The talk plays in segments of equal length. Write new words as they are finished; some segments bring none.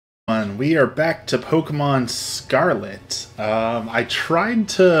everyone, we are back to Pokemon Scarlet. I tried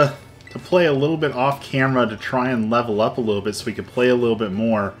to play a little bit off camera to try and level up a little bit so we could play a little bit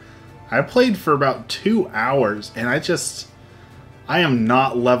more. I played for about 2 hours and I am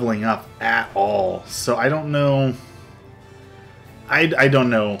not leveling up at all. So I don't know. I don't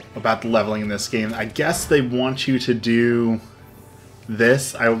know about the leveling in this game. I guess they want you to do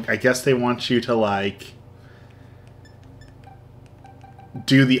this. I guess they want you to like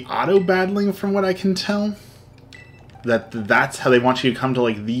do the auto battling, from what I can tell. That's how they want you to come to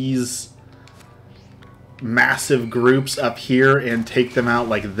like these massive groups up here and take them out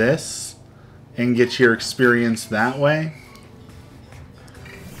like this and get your experience that way.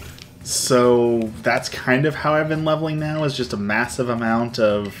 So that's kind of how I've been leveling now, is just a massive amount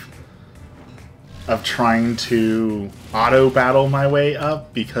of trying to auto battle my way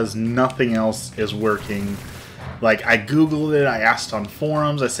up because nothing else is working. Like, I googled it, I asked on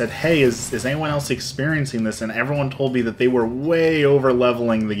forums, I said, hey, is anyone else experiencing this? And everyone told me that they were way over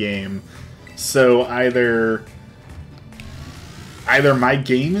leveling the game. So either my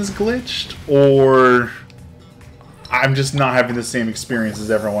game is glitched, or I'm just not having the same experience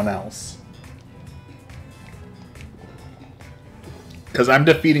as everyone else. Because I'm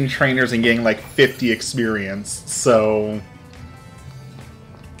defeating trainers and getting like 50 experience, so...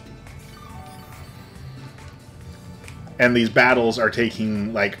 And these battles are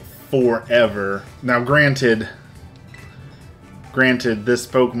taking like forever. Now, granted, this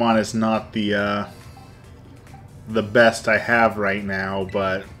Pokemon is not the best I have right now,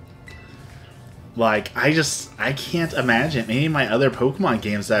 but like I can't imagine any of my other Pokemon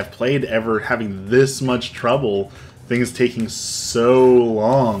games that I've played ever having this much trouble. Things taking so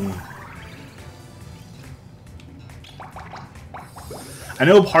long. I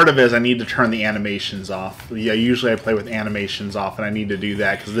know part of it is I need to turn the animations off. Yeah, usually I play with animations off, and I need to do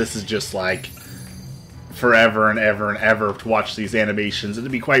that because this is just like forever and ever and ever to watch these animations. And to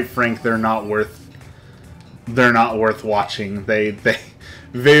be quite frank, they're not worth watching. They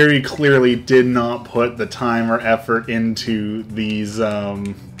very clearly did not put the time or effort into these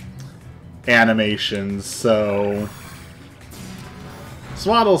animations. So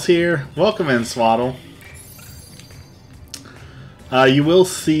Swaddle's here. Welcome in, Swaddle. You will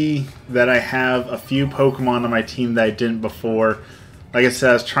see that I have a few Pokemon on my team that I didn't before. Like I said,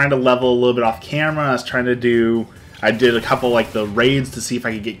 I was trying to level a little bit off camera. I did a couple like the raids to see if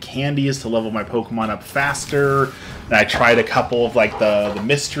I could get candies to level my Pokemon up faster. And I tried a couple of like the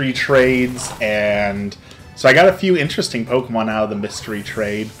mystery trades, and so I got a few interesting Pokemon out of the mystery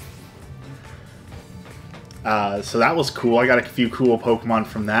trade. So that was cool. I got a few cool Pokemon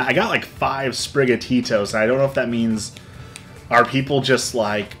from that. I got like 5 Sprigatitos, and I don't know if that means... Are people just,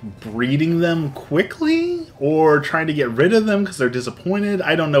 like, breeding them quickly? Or trying to get rid of them because they're disappointed?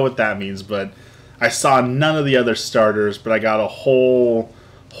 I don't know what that means, but I saw none of the other starters, but I got a whole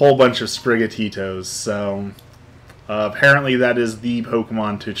bunch of Sprigatitos, so apparently that is the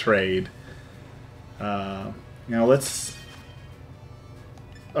Pokemon to trade. Let's...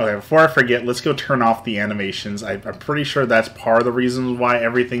 Okay, before I forget, let's go turn off the animations. I'm pretty sure that's part of the reason why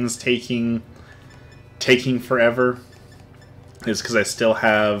everything's taking forever. Is because I still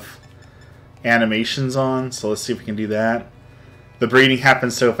have animations on, so let's see if we can do that. The breeding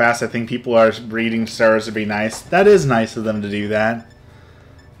happens so fast, I think people are breeding starters to be nice. That is nice of them to do that.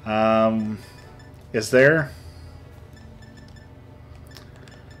 Is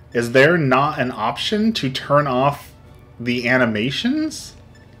there not an option to turn off the animations?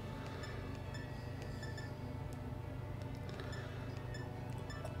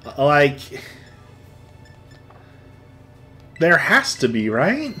 Like... There has to be,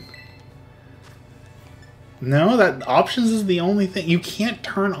 right? No, that options is the only thing. You can't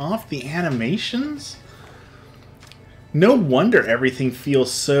turn off the animations? No wonder everything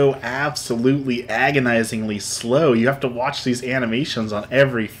feels so absolutely agonizingly slow. You have to watch these animations on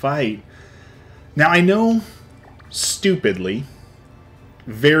every fight. Now, I know, stupidly,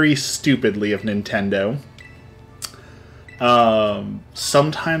 very stupidly of Nintendo,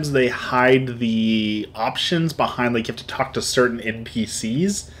 sometimes they hide the options behind, like, you have to talk to certain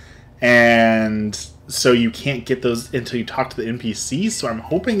NPCs, and so you can't get those until you talk to the NPCs, so I'm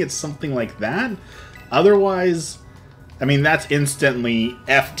hoping it's something like that. Otherwise, I mean, that's instantly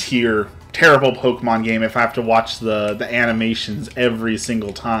F-tier, terrible Pokemon game if I have to watch the animations every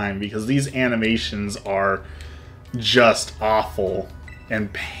single time, because these animations are just awful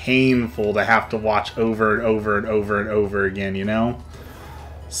and painful to have to watch over and over and over and over again, you know?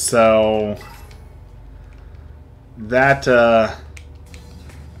 So that's a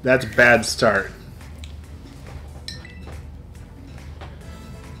bad start.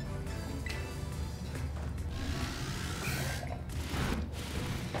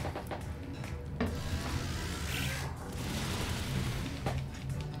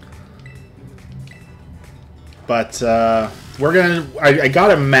 But we're gonna. I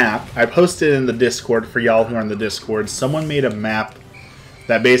got a map. I posted it in the Discord for y'all who are in the Discord. Someone made a map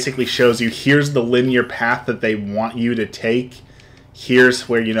that basically shows you here's the linear path that they want you to take. Here's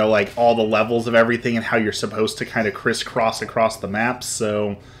where, you know, like all the levels of everything and how you're supposed to kind of crisscross across the map.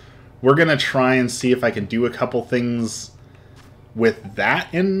 So we're gonna try and see if I can do a couple things with that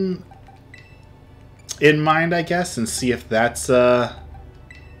in mind, I guess, and see if that's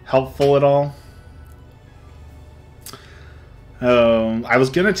helpful at all. I was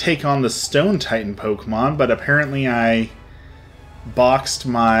gonna take on the Stone Titan Pokemon, but apparently I boxed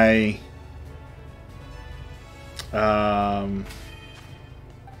my water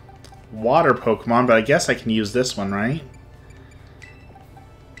Pokemon, but I guess I can use this one, right?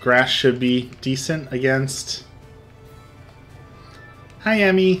 Grass should be decent against... Hi,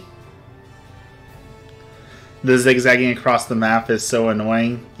 Emmy. The zigzagging across the map is so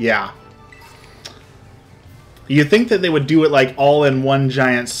annoying. Yeah. You'd think that they would do it like all in one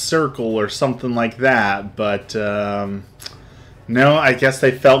giant circle or something like that, but no, I guess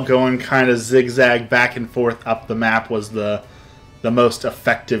they felt going kind of zigzag back and forth up the map was the most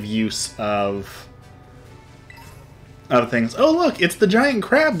effective use of things. Oh, look, it's the giant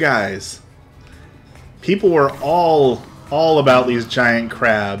crab guys. People were all about these giant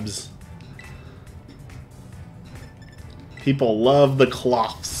crabs. People love the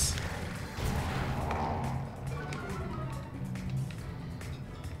cloths.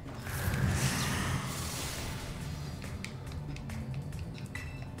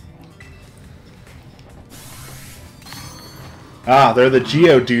 Ah, they're the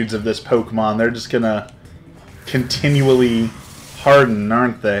Geodudes of this Pokemon. They're just gonna continually harden,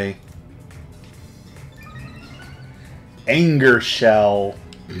 aren't they? Anger Shell.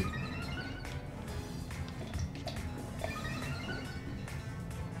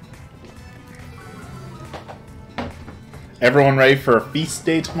 Everyone ready for a feast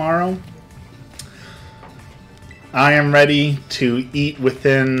day tomorrow? I am ready to eat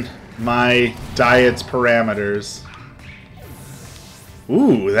within my diet's parameters.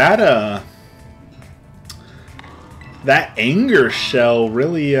 Ooh, that Anger Shell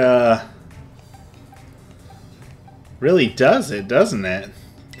really really does it, doesn't it?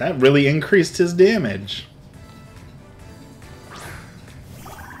 That really increased his damage.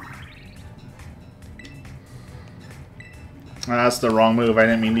 Oh, that's the wrong move. I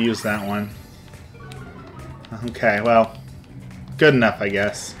didn't mean to use that one. Okay, well, good enough, I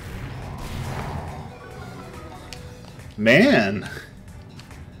guess. Man.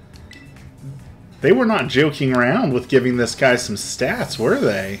 They were not joking around with giving this guy some stats, were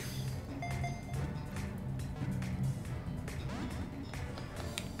they?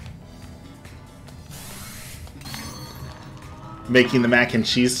 Making the mac and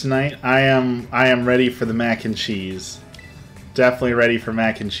cheese tonight? I am ready for the mac and cheese. Definitely ready for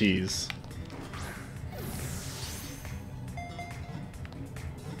mac and cheese.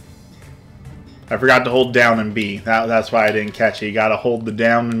 I forgot to hold down and B. That's why I didn't catch it. You gotta hold the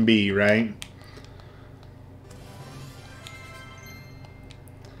down and B, right?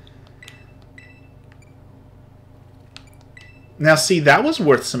 Now, see, that was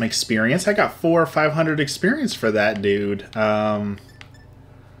worth some experience. I got 400 or 500 experience for that dude.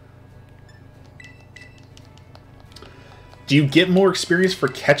 Do you get more experience for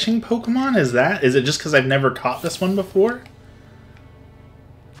catching Pokemon? Is it just because I've never caught this one before?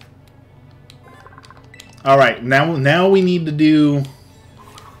 Alright, now we need to do...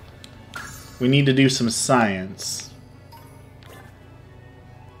 We need to do some science.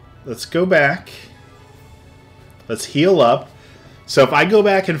 Let's go back. Let's heal up. So if I go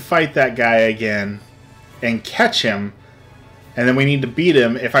back and fight that guy again and catch him, and then we need to beat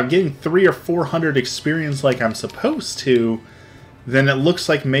him, if I'm getting 300 or 400 experience like I'm supposed to, then it looks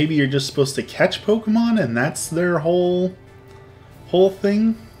like maybe you're just supposed to catch Pokemon and that's their whole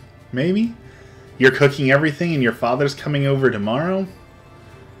thing? Maybe? You're cooking everything and your father's coming over tomorrow?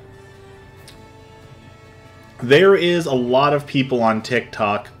 There is a lot of people on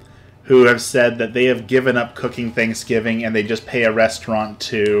TikTok who have said that they have given up cooking Thanksgiving and they just pay a restaurant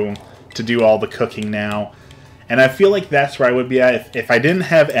to do all the cooking now. And I feel like that's where I would be at if I didn't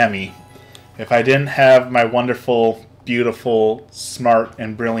have Emmy. If I didn't have my wonderful, beautiful, smart,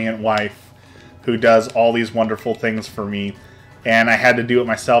 and brilliant wife who does all these wonderful things for me, and I had to do it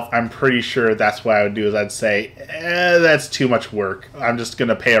myself, I'm pretty sure that's what I would do is I'd say, that's too much work. I'm just going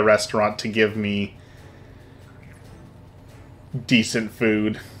to pay a restaurant to give me decent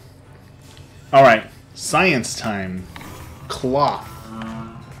food. Alright, science time. Cloth.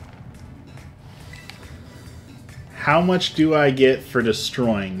 How much do I get for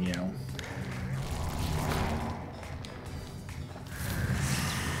destroying you?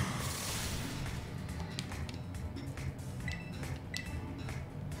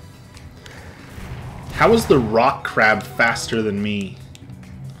 How is the rock crab faster than me?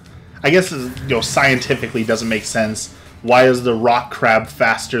 I guess, scientifically doesn't make sense. Why is the rock crab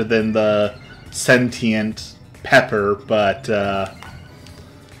faster than the sentient pepper? But, I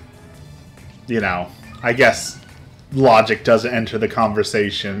guess logic doesn't enter the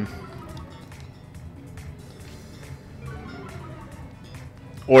conversation.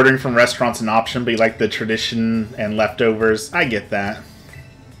 Ordering from restaurants an option, but you like the tradition and leftovers. I get that.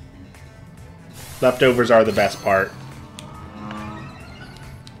 Leftovers are the best part.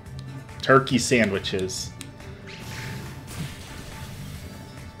 Turkey sandwiches.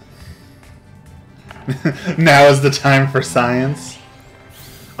 Now is the time for science.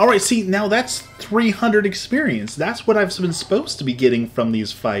 Alright, see, now that's 300 experience. That's what I've been supposed to be getting from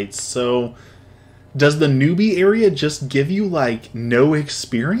these fights. So, does the newbie area just give you, like, no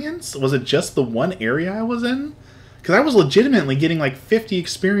experience? Was it just the one area I was in? Because I was legitimately getting, like, 50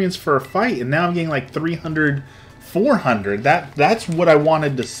 experience for a fight, and now I'm getting, like, 300, 400. That's what I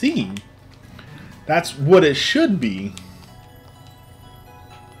wanted to see. That's what it should be.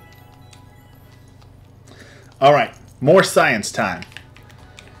 Alright, more science time.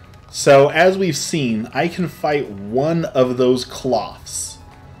 So, as we've seen, I can fight one of those cloths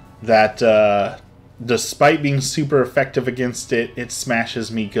that, despite being super effective against it, it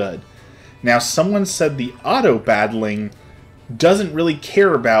smashes me good. Now, someone said the auto-battling doesn't really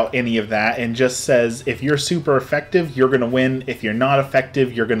care about any of that and just says, if you're super effective, you're going to win. If you're not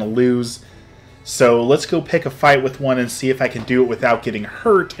effective, you're going to lose. So, let's go pick a fight with one and see if I can do it without getting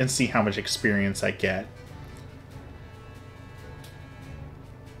hurt and see how much experience I get.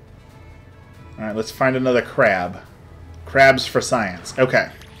 Alright, let's find another crab. Crabs for science.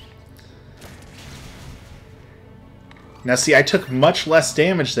 Okay. Now see, I took much less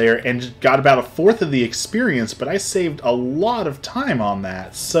damage there and got about a fourth of the experience, but I saved a lot of time on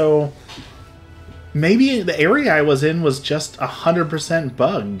that. So, maybe the area I was in was just 100%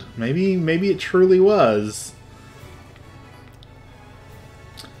 bugged. Maybe it truly was.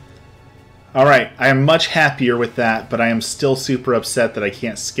 Alright, I am much happier with that, but I am still super upset that I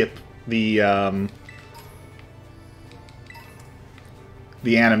can't skip the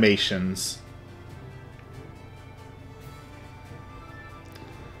animations.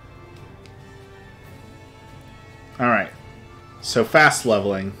 Alright, so fast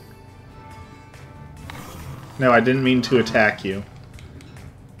leveling. No, I didn't mean to attack you.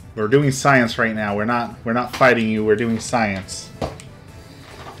 We're doing science right now. We're not fighting you, we're doing science.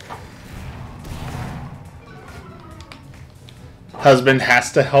 Husband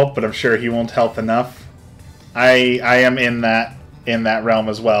has to help, but I'm sure he won't help enough. I am in that realm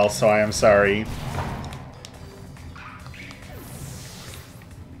as well, so I am sorry.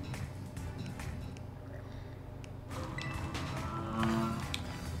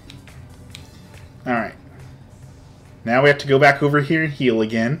 Alright. Now we have to go back over here and heal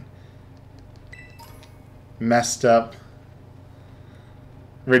again. Messed up.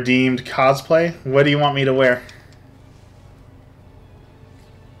 Redeemed cosplay? What do you want me to wear?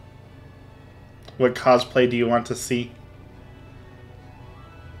 What cosplay do you want to see?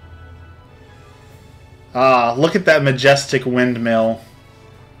 Ah, look at that majestic windmill.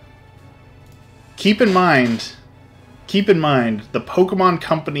 Keep in mind, the Pokemon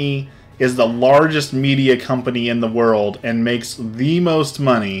Company is the largest media company in the world and makes the most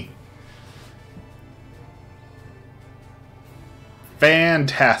money.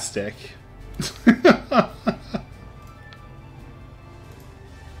 Fantastic.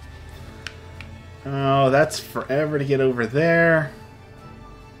 Oh, that's forever to get over there.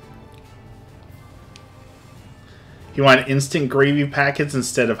 You want instant gravy packets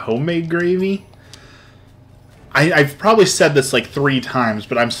instead of homemade gravy? I've probably said this like 3 times,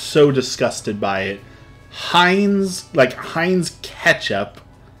 but I'm so disgusted by it. Heinz ketchup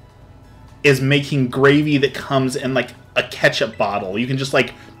is making gravy that comes in like a ketchup bottle. You can just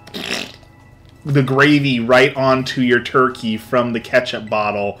like the gravy right onto your turkey from the ketchup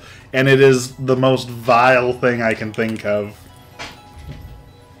bottle, and it is the most vile thing I can think of.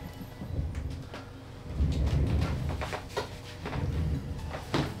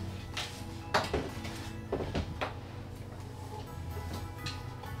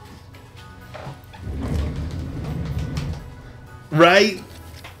 Right?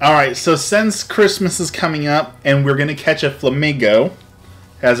 Alright, so since Christmas is coming up and we're going to catch a flamingo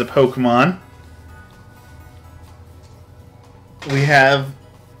as a Pokemon, we have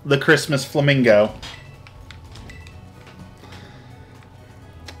the Christmas flamingo.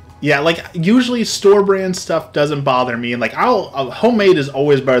 Yeah, like, usually store brand stuff doesn't bother me, and like, homemade is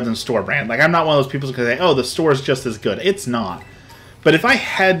always better than store brand. Like, I'm not one of those people who say, oh, the store is just as good. It's not. But if I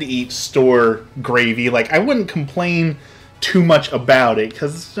had to eat store gravy, like, I wouldn't complain too much about it,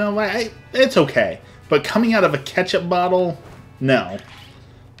 because, you know, it's okay. But coming out of a ketchup bottle, no.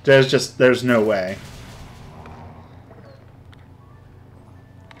 There's no way.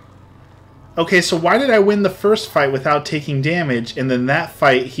 Okay, so why did I win the first fight without taking damage, and then that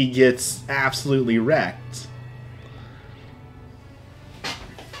fight he gets absolutely wrecked?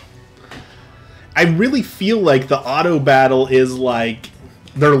 I really feel like the auto battle is like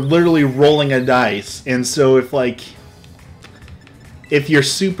they're literally rolling a dice, and so if you're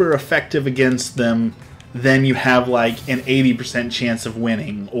super effective against them, then you have like an 80% chance of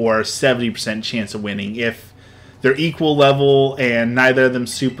winning or 70% chance of winning. If they're equal level and neither of them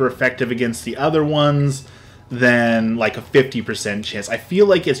super effective against the other ones, then like a 50% chance. I feel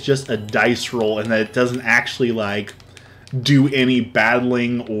like it's just a dice roll and that it doesn't actually like do any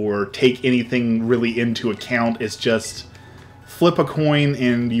battling or take anything really into account. It's just flip a coin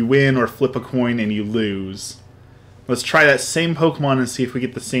and you win, or flip a coin and you lose. Let's try that same Pokemon and see if we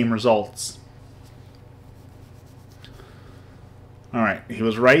get the same results. Alright, he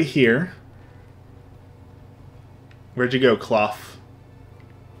was right here. Where'd you go, Clough?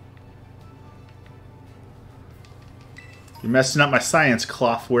 You're messing up my science,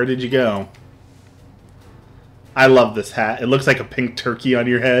 Clough. Where did you go? I love this hat. It looks like a pink turkey on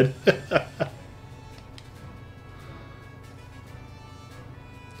your head.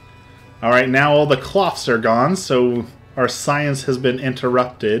 Alright, now all the Cloughs are gone, so our science has been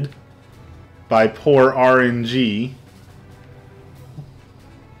interrupted by poor RNG.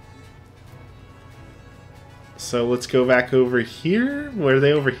 So let's go back over here. Were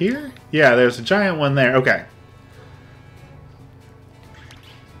they over here? Yeah, there's a giant one there. Okay.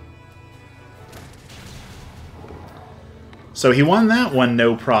 So he won that one,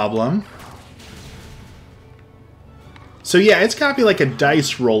 no problem. So yeah, it's got to be like a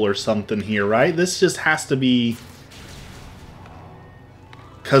dice roll or something here, right? This just has to be...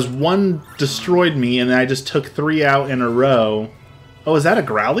 Because one destroyed me and I just took 3 out in a row. Oh, is that a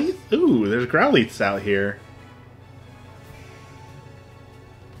Growlithe? Ooh, there's Growlithes out here.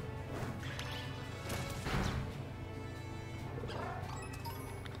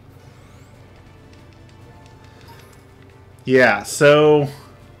 Yeah, so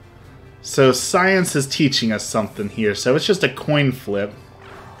science is teaching us something here. So it's just a coin flip.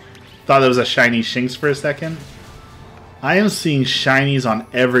 Thought it was a shiny Shinx for a second. I am seeing shinies on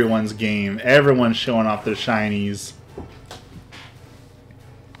everyone's game. Everyone's showing off their shinies.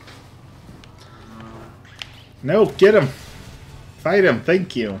 No, get him. Fight him,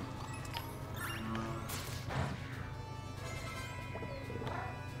 thank you.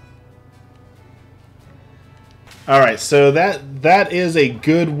 Alright, so that is a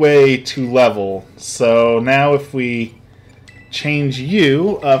good way to level. So now if we change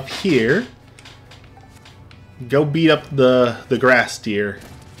you up here, go beat up the grass deer.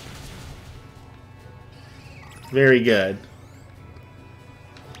 Very good.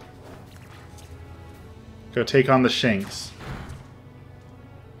 Go take on the Shinx.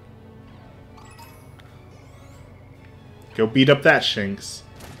 Go beat up that Shinx.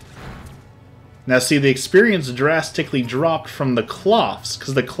 Now see, the experience drastically dropped from the Cloughs,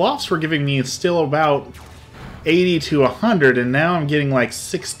 because the Cloughs were giving me still about 80 to 100, and now I'm getting like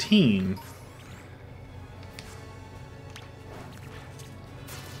 16.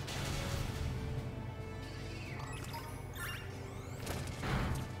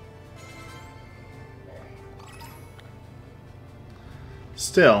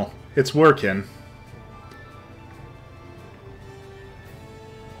 Still, it's working.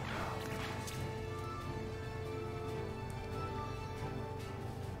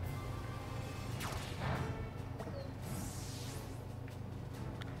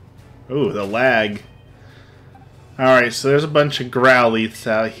 Ooh, the lag. Alright, so there's a bunch of Growlithes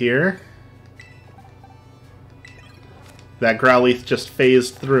out here. That Growlithe just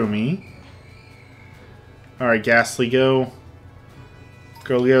phased through me. Alright, Ghastly, go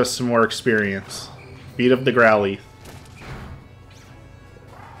give us some more experience. Beat up the Growlithe.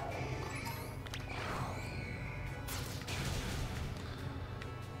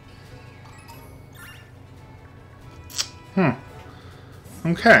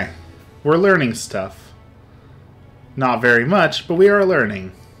 Okay. We're learning stuff. Not very much, but we are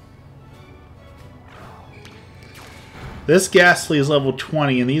learning. This Ghastly is level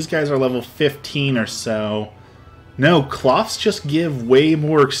 20, and these guys are level 15 or so. No, Cloughs just give way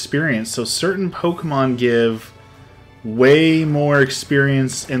more experience, so certain Pokemon give way more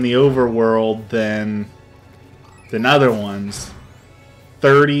experience in the overworld than other ones.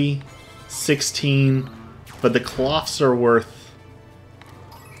 30, 16, but the Cloughs are worth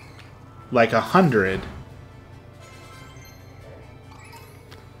like 100.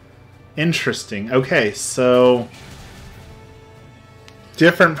 Interesting. Okay, so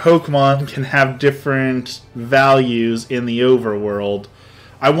different Pokemon can have different values in the overworld.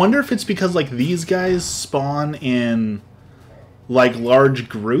 I wonder if it's because, like, these guys spawn in, like, large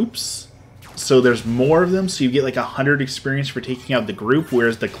groups, so there's more of them, so you get, like, 100 experience for taking out the group,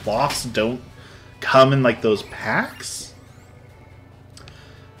 whereas the Cloths don't come in, like, those packs?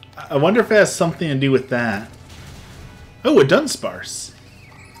 I wonder if it has something to do with that. Oh, a Dunsparce.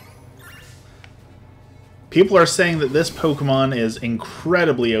 People are saying that this Pokemon is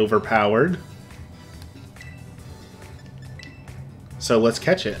incredibly overpowered. So let's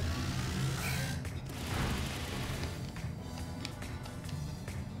catch it.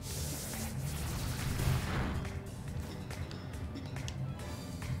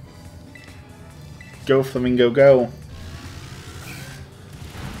 Go, Flamingo, go.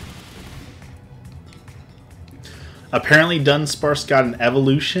 Apparently Dunsparce got an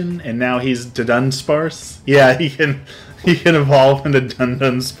evolution, and now he's Dunsparce. Yeah, he can evolve into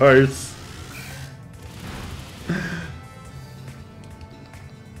Dunsparce.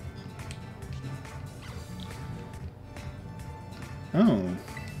 Oh.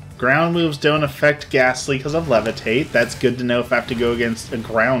 Ground moves don't affect Ghastly because of Levitate. That's good to know if I have to go against a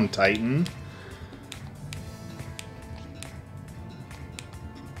Ground Titan.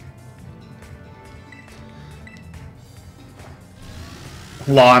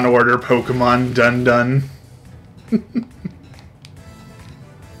 Law and Order Pokemon Dun Dun.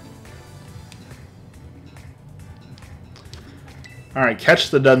 Alright, catch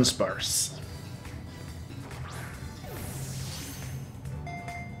the Dunsparce.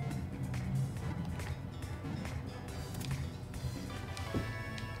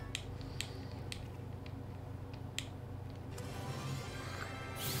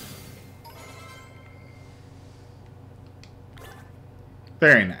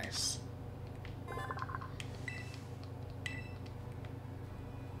 Very nice.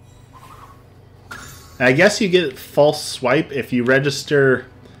 I guess you get False Swipe if you register.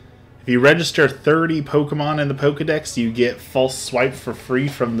 If you register 30 Pokemon in the Pokedex, you get False Swipe for free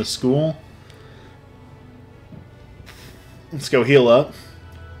from the school. Let's go heal up.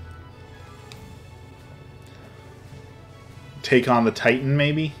 Take on the Titan,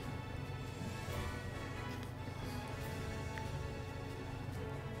 maybe?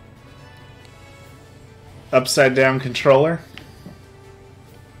 Upside down controller.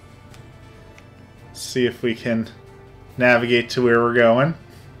 See if we can navigate to where we're going.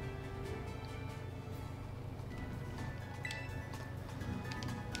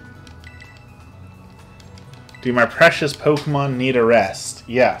 Do my precious Pokemon need a rest?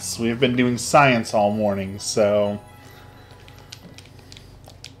 Yes, we've been doing science all morning, so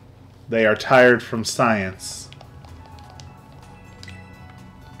they are tired from science.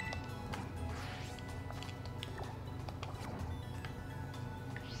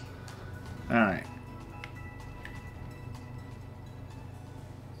 Alright.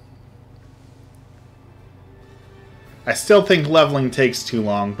 I still think leveling takes too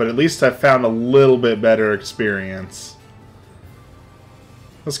long, but at least I've found a little bit better experience.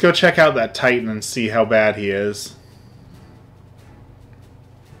 Let's go check out that Titan and see how bad he is.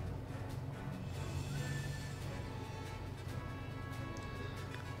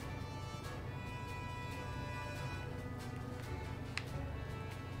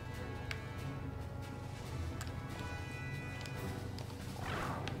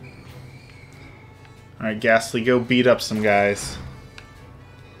 Alright, Ghastly, go beat up some guys.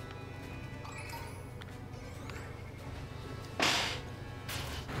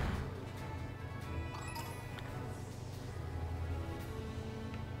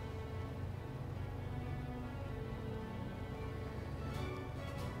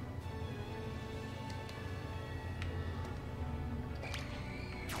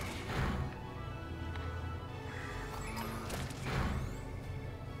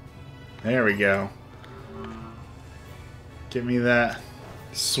 There we go. Give me that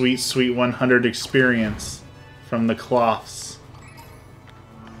sweet, sweet 100 experience from the Cloths.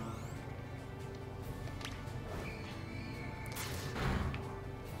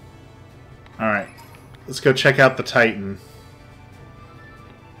 Alright, let's go check out the Titan.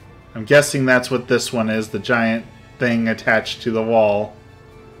 I'm guessing that's what this one is, the giant thing attached to the wall.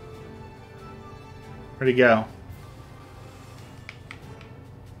 Where'd he go?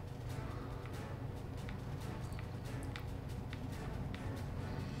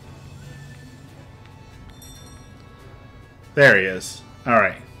 There he is.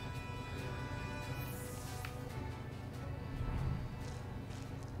 Alright.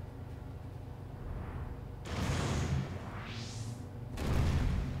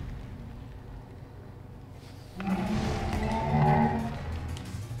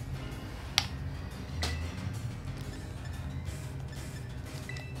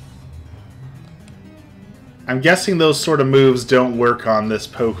 I'm guessing those sort of moves don't work on this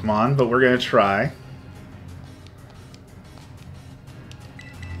Pokemon, but we're going to try.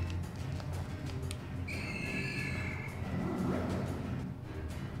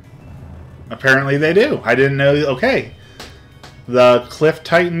 Apparently they do. I didn't know. Okay. The Cliff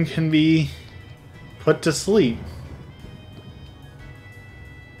Titan can be put to sleep.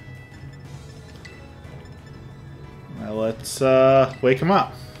 Now let's wake him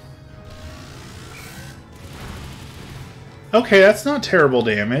up. Okay, that's not terrible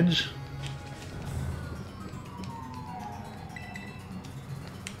damage.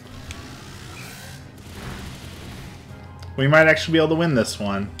 We might actually be able to win this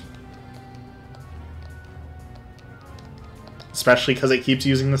one. Especially because it keeps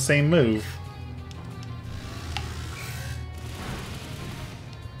using the same move.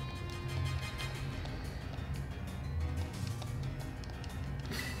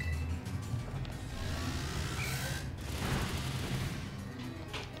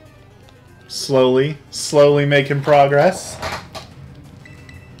 Slowly making progress.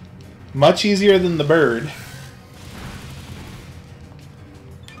 Much easier than the bird.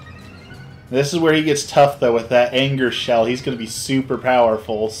 This is where he gets tough, though, with that Anger Shell. He's going to be super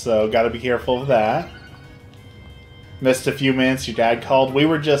powerful, so got to be careful of that. Missed a few minutes. Your dad called. We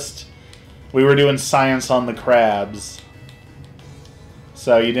were doing science on the crabs.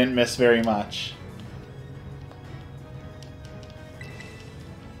 So you didn't miss very much.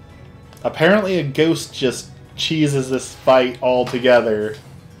 Apparently a ghost just cheeses this fight altogether.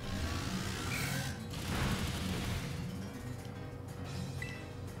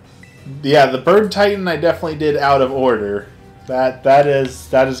 Yeah, the Bird Titan I definitely did out of order. That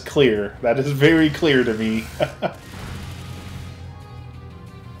is clear. That is very clear to me.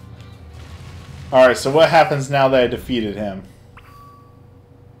 Alright, so what happens now that I defeated him?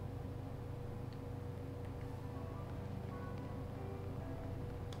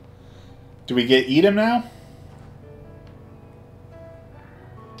 Do we get eat him now?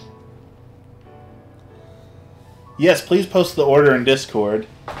 Yes, please post the order in Discord.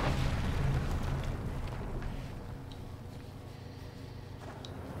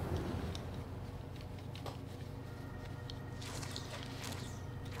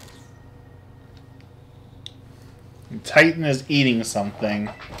 Titan is eating something.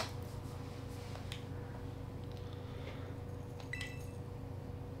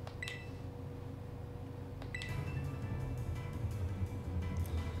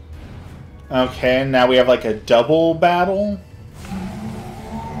 Okay, now we have like a double battle.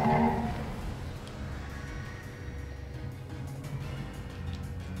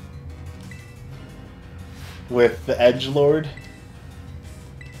 With the Edgelord.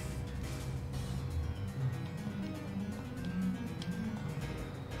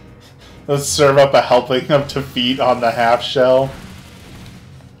 Let's serve up a helping of defeat on the half shell.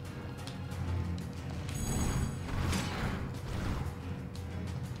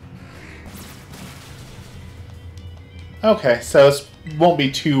 Okay, so it won't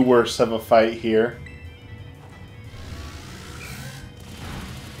be too worse of a fight here.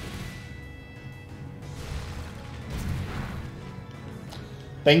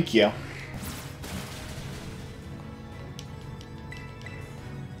 Thank you.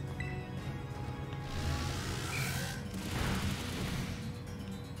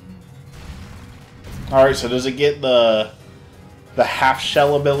 Alright, so does it get the half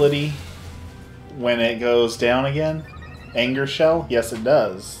shell ability when it goes down again? Anger Shell? Yes, it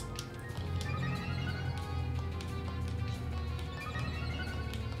does.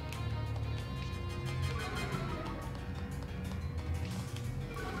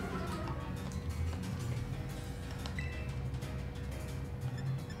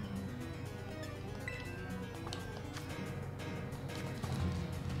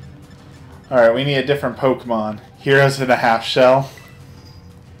 Alright, we need a different Pokemon. Heroes in a half shell.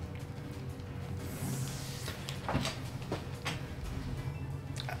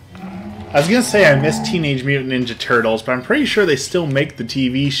 I was gonna say I miss Teenage Mutant Ninja Turtles, but I'm pretty sure they still make the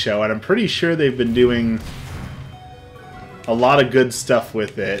TV show, and I'm pretty sure they've been doing a lot of good stuff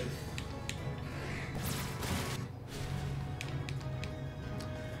with it.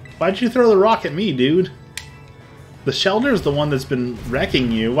 Why'd you throw the rock at me, dude? The Shelter's the one that's been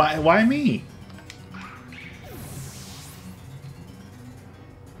wrecking you. Why me?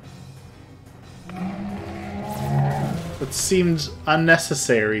 It seemed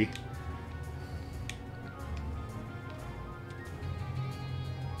unnecessary.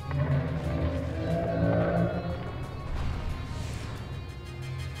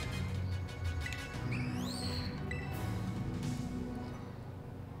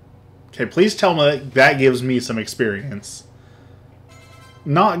 Okay, please tell me that gives me some experience.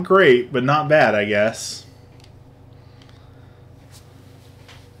 Not great, but not bad, I guess.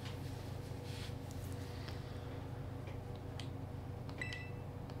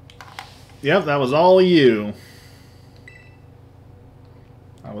 Yep, that was all you.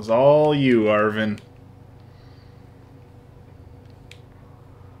 That was all you, Arvin.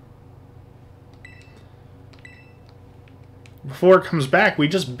 Before it comes back, we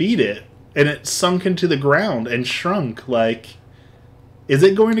just beat it. And it sunk into the ground and shrunk. Like, is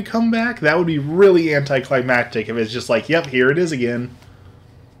it going to come back? That would be really anticlimactic if it's just like, yep, here it is again.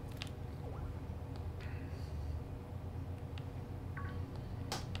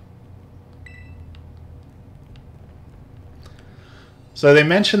 So they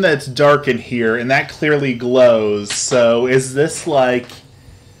mentioned that it's dark in here, and that clearly glows. So is this like...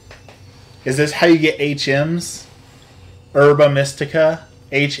 Is this how you get HMs? Herba Mystica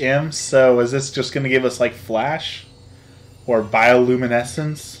HM? So is this just going to give us like flash? Or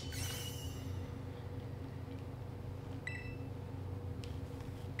bioluminescence?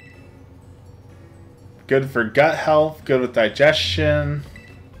 Good for gut health, good with digestion.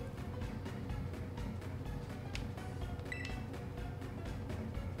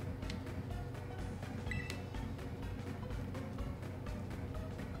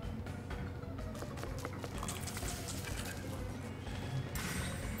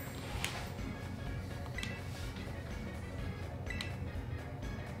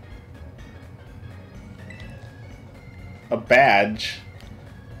 A badge?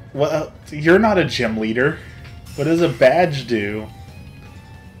 Well, you're not a gym leader. What does a badge do?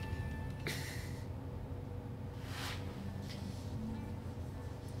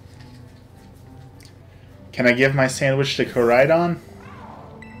 Can I give my sandwich to Koraidon?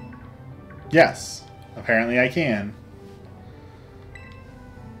 Yes. Apparently I can.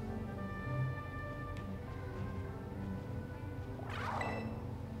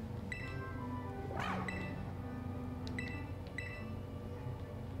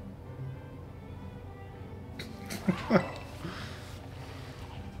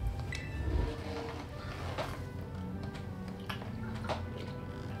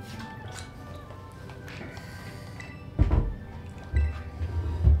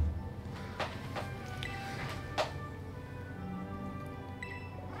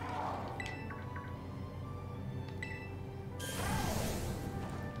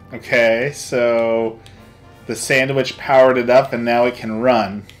 Okay, so the sandwich powered it up and now it can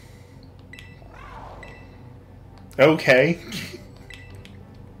run. Okay.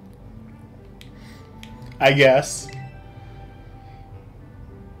 I guess.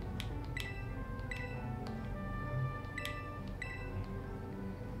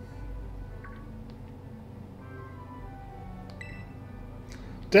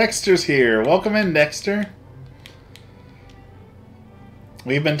 Dexter's here. Welcome in, Dexter.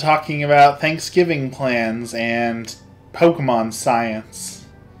 We've been talking about Thanksgiving plans and Pokemon science.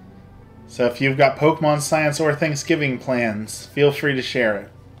 So if you've got Pokemon science or Thanksgiving plans, feel free to share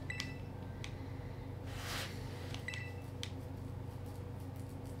it.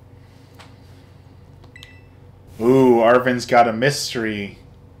 Ooh, Arvin's got a mystery.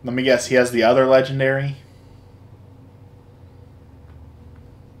 Let me guess, he has the other legendary?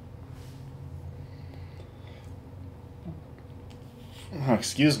 Oh,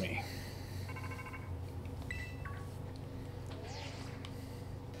 excuse me.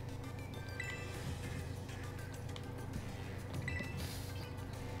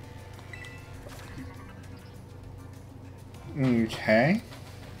 Okay.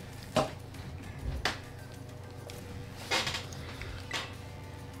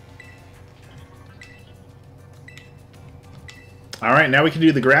 Alright, now we can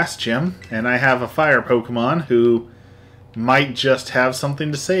do the grass gym, and I have a fire Pokemon who might just have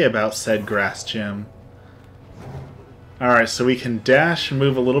something to say about said grass gym. Alright, so we can dash and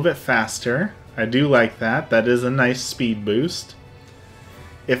move a little bit faster. I do like that. That is a nice speed boost.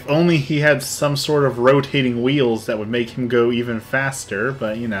 If only he had some sort of rotating wheels that would make him go even faster,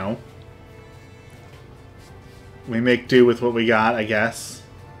 but you know. We make do with what we got, I guess.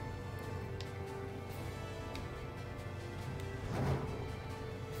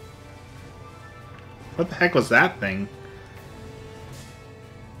 What the heck was that thing?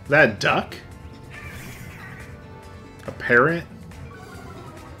 Is that a duck? A parrot?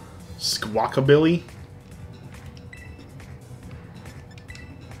 Squawkabilly?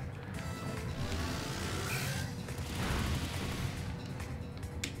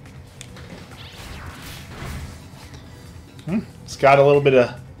 It's got a little bit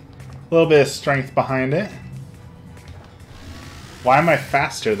of strength behind it. Why am I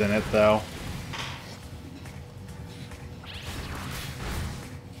faster than it, though?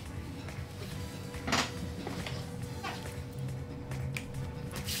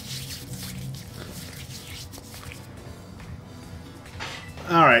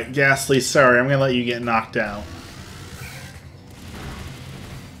 Alright, Ghastly, sorry, I'm gonna let you get knocked out.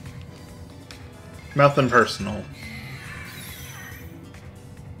 Nothing personal.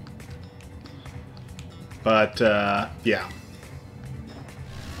 But, yeah.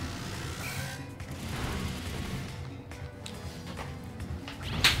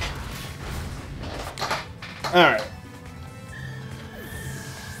 Alright.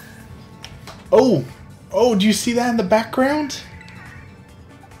 Oh! Oh, do you see that in the background?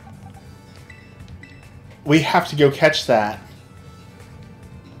 We have to go catch that.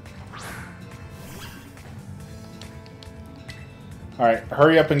 Alright,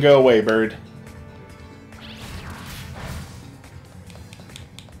 hurry up and go away, bird.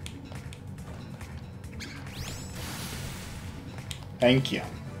 Thank you.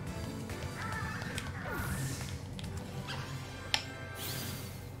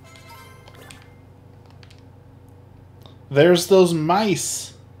 There's those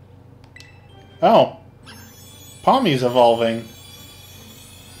mice. Oh. Palmy's evolving.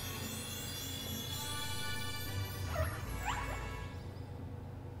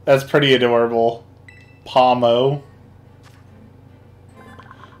 That's pretty adorable. Palmo.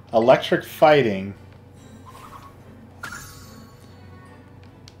 Electric fighting.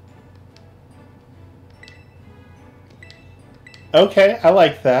 Okay, I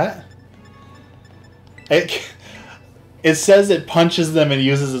like that. It says it punches them and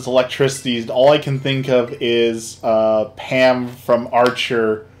uses its electricity. All I can think of is Pam from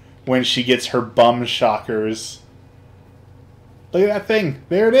Archer when she gets her bum shockers. Look at that thing.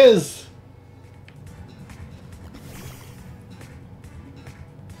 There it is.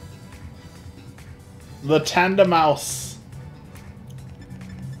 The Tanda Mouse.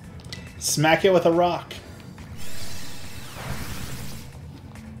 Smack it with a rock.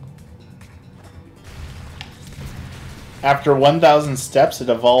 After 1,000 steps, it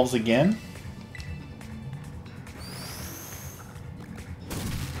evolves again.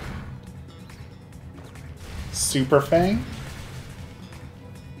 Super Fang.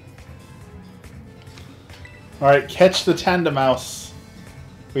 Alright, catch the Tanda Mouse.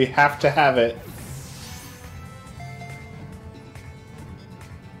 We have to have it.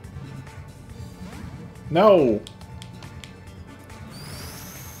 No!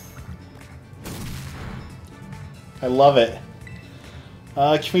 I love it.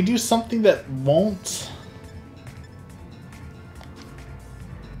 Can we do something that won't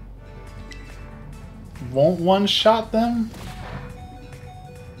one-shot them?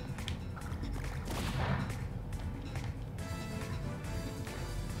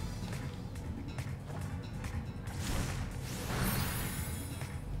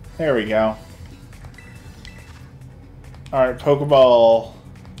 There we go. Alright, Pokeball.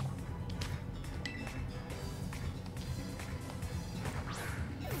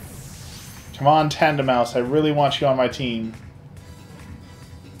 Come on, Tanda Mouse. I really want you on my team.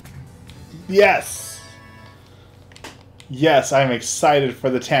 Yes! Yes, I'm excited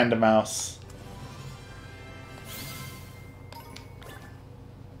for the Tanda Mouse.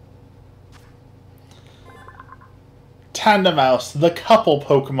 Tanda Mouse, the couple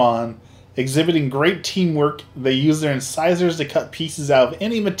Pokemon. Exhibiting great teamwork, they use their incisors to cut pieces out of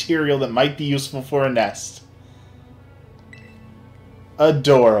any material that might be useful for a nest.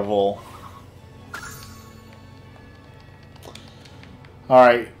 Adorable.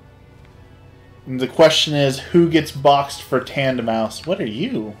 Alright. The question is, who gets boxed for Tanda Mouse? What are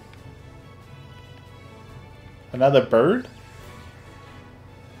you? Another bird?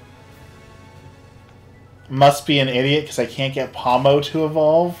 Must be an idiot because I can't get Palmo to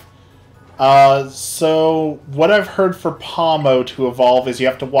evolve. So what I've heard for Palmo to evolve is you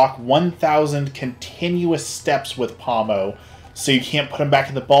have to walk 1,000 continuous steps with Palmo. So you can't put him back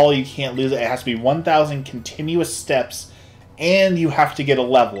in the ball, you can't lose it. It has to be 1,000 continuous steps. And you have to get a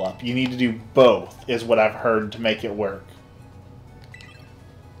level up. You need to do both, is what I've heard to make it work.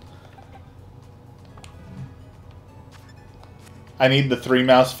 I need the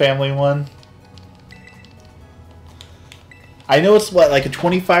 3-mouse family one. I know it's, what, like a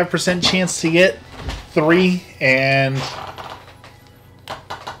 25% chance to get 3 and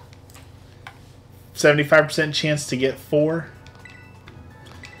 75% chance to get 4.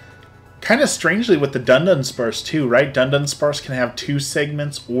 Kind of strangely with the Dunsparce too, right? Dunsparce can have 2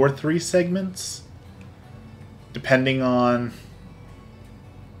 segments or 3 segments, depending on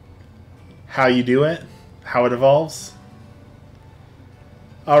how you do it, how it evolves.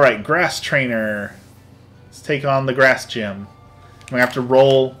 Alright, Grass Trainer. Let's take on the Grass Gym. I'm gonna have to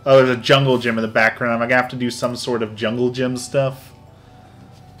roll... Oh, there's a Jungle Gym in the background. I'm gonna have to do some sort of Jungle Gym stuff.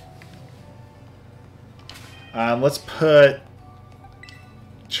 Let's put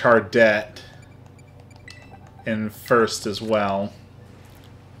Chardette in first as well.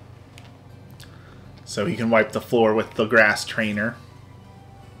 So he can wipe the floor with the Grass Trainer.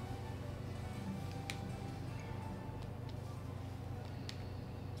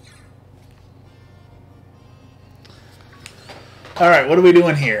 Alright, what are we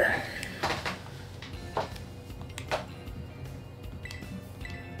doing here?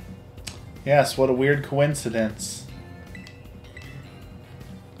 Yes, what a weird coincidence.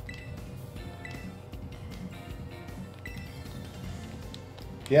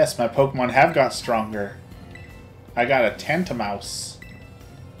 Yes, my Pokemon have got stronger. I got a Tantamouse.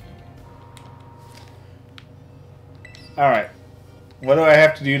 Alright. What do I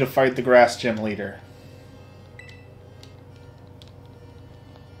have to do to fight the Grass Gym leader?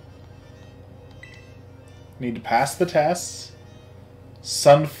 Need to pass the test.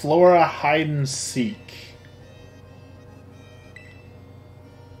 Sunflora hide and seek.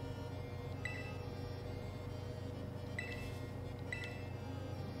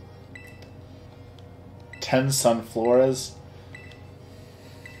 Ten Sunfloras.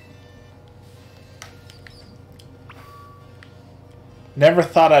 Never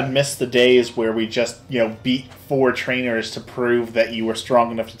thought I'd miss the days where we just, beat 4 trainers to prove that you were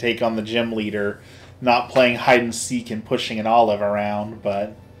strong enough to take on the gym leader. Not playing hide and seek and pushing an olive around,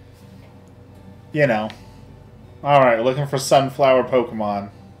 but Alright, looking for sunflower Pokemon.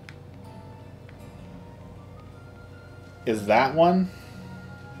 Is that one?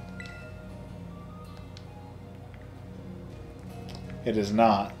 It is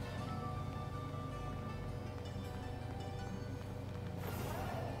not.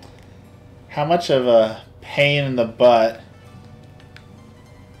 How much of a pain in the butt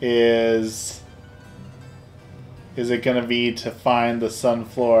is it going to be to find the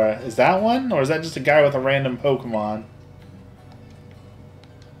Sunflora? Is that one? Or is that just a guy with a random Pokemon?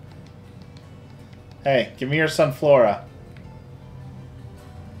 Hey, give me your Sunflora.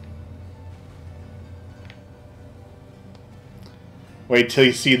 Wait till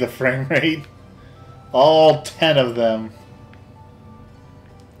you see the frame rate. All 10 of them.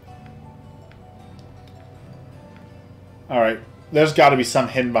 Alright. There's got to be some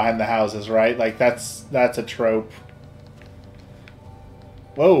hidden behind the houses, right? Like, that's a trope.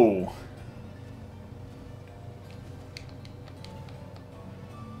 Whoa.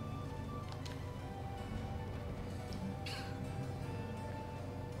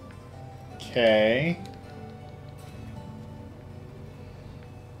 Okay.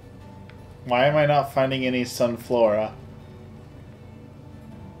 Why am I not finding any Sunflora?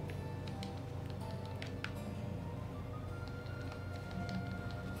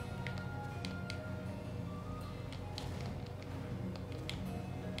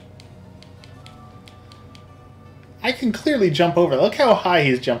 I can clearly jump over. Look how high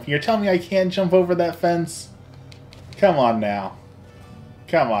he's jumping. You're telling me I can't jump over that fence? Come on now.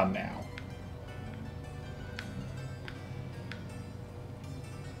 Come on now.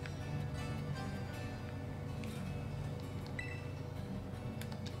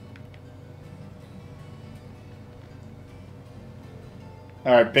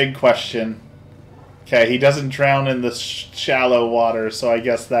 Alright, big question. Okay, he doesn't drown in the shallow water, so I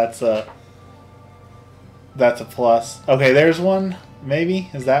guess that's a plus. Okay, there's one. Maybe?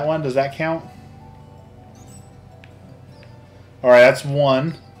 Is that one? Does that count? Alright, that's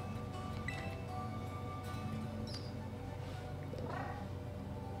one.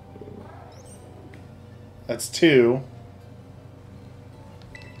 That's two.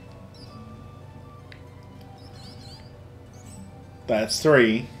 That's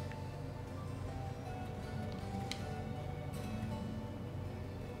three.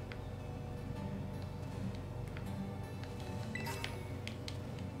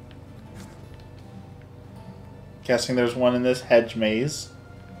 Guessing there's one in this hedge maze.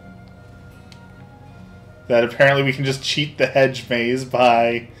 That apparently we can just cheat the hedge maze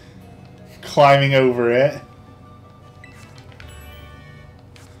by climbing over it.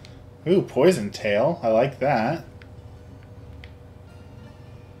 Ooh, Poison Tail. I like that.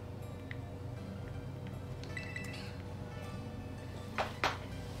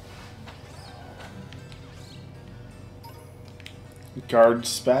 Guard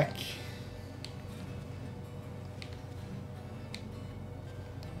spec.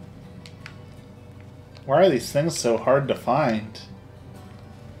 Why are these things so hard to find?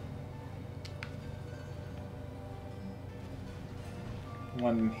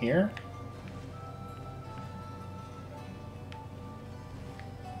 One in here.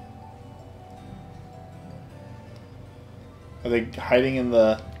 Are they hiding in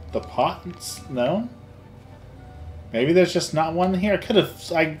the pots? No? Maybe there's just not one here.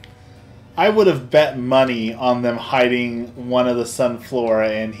 I would have bet money on them hiding one of the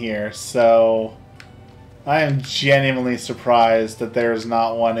Sunflora in here, so I am genuinely surprised that there's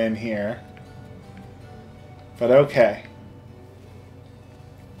not one in here. But okay.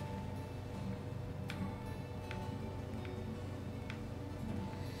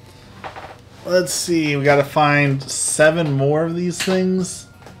 Let's see, we gotta find 7 more of these things.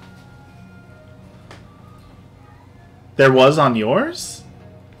 There was on yours?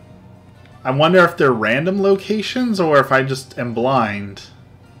 I wonder if they're random locations or if I just am blind.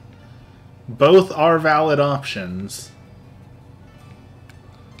 Both are valid options.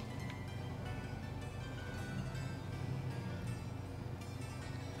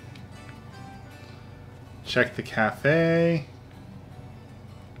 Check the cafe.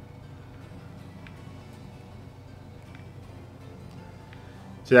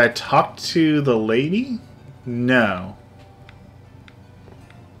 Did I talk to the lady? No.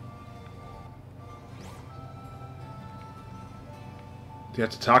 Do you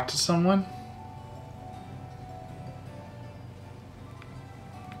have to talk to someone?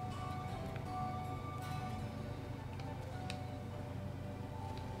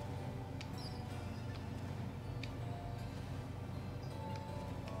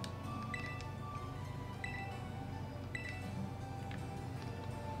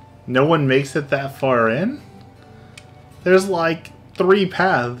 No one makes it that far in? There's like 3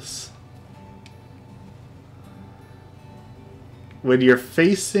 paths. When you're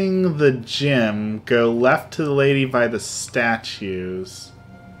facing the gym, go left to the lady by the statues.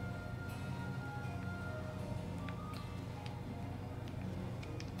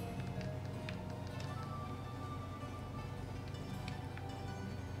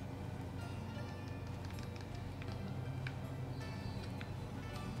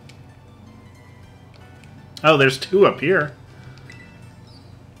 Oh, there's 2 up here.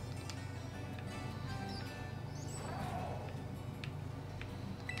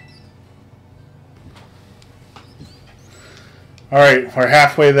 Alright, we're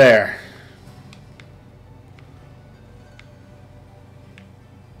halfway there.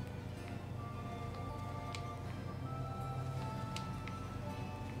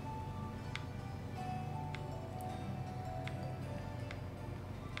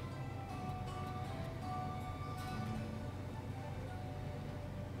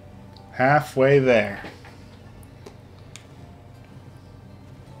 Halfway there.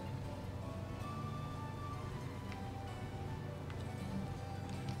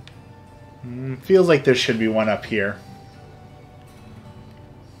 Feels like there should be one up here.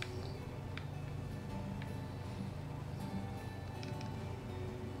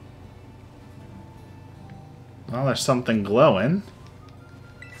 Well, there's something glowing.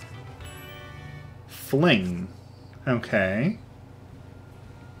 Fling. Okay.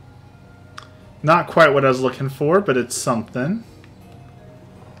 Not quite what I was looking for, but it's something.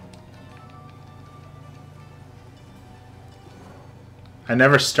 I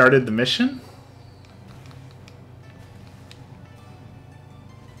never started the mission?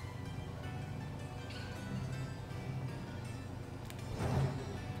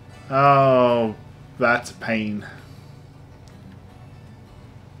 Oh, that's a pain.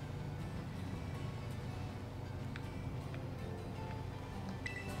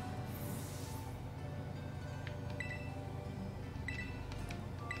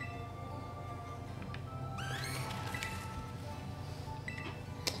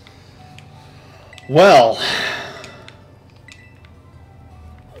 Well,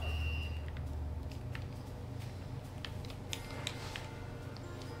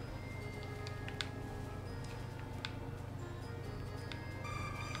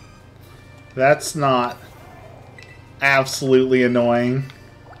 that's not absolutely annoying.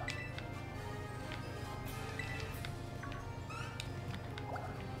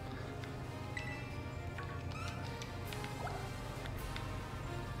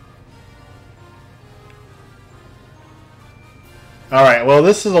 Alright, well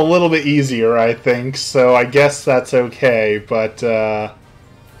this is a little bit easier, I think, so I guess that's okay, but,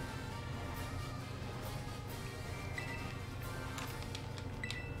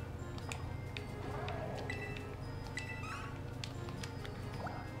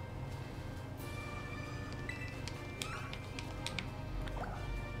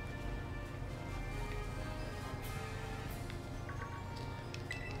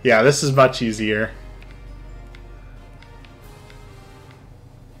 yeah, this is much easier.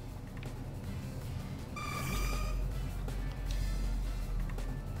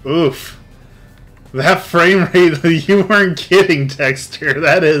 Oof. That frame rate, you weren't kidding, Texture.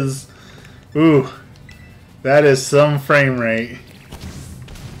 That is... Ooh. That is some frame rate.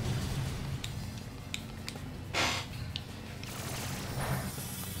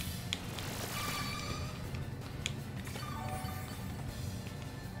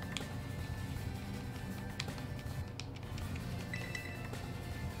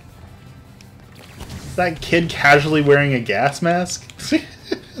 Is that kid casually wearing a gas mask?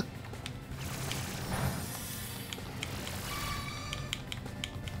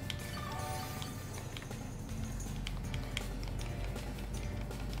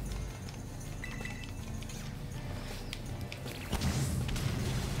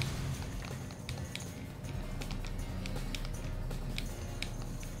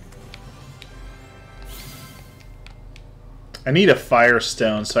 I need a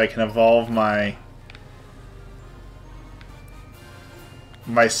Firestone so I can evolve my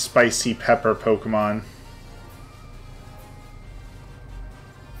spicy pepper Pokemon.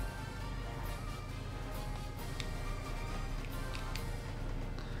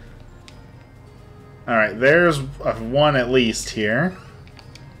 Alright, there's one at least here.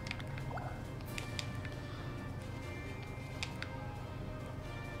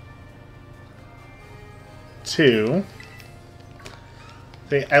 Two.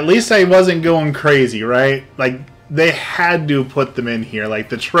 At least I wasn't going crazy, right? Like, they had to put them in here. Like,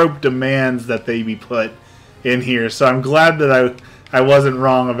 the trope demands that they be put in here. So I'm glad that I wasn't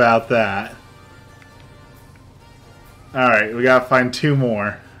wrong about that. Alright, we gotta find two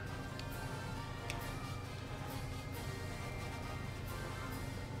more.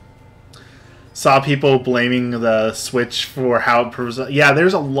 Saw people blaming the Switch for how it proves. Yeah,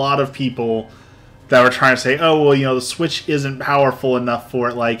 there's a lot of people that were trying to say, oh, well, you know, the Switch isn't powerful enough for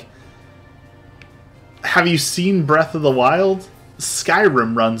it. Like, have you seen Breath of the Wild?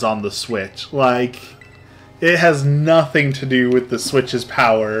 Skyrim runs on the Switch. Like, it has nothing to do with the Switch's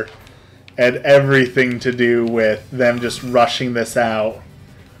power and everything to do with them just rushing this out.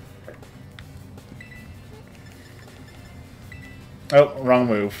 Oh, wrong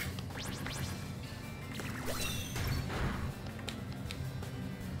move.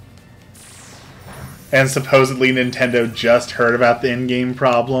 And supposedly Nintendo just heard about the in-game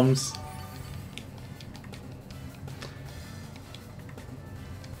problems.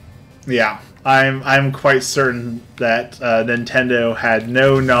 Yeah, I'm quite certain that Nintendo had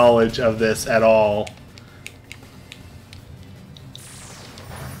no knowledge of this at all.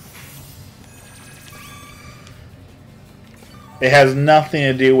 It has nothing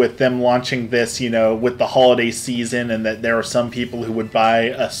to do with them launching this, you know, with the holiday season, and that there are some people who would buy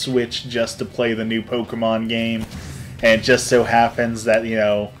a Switch just to play the new Pokemon game. And it just so happens that, you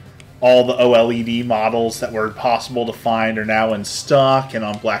know, all the OLED models that were possible to find are now in stock and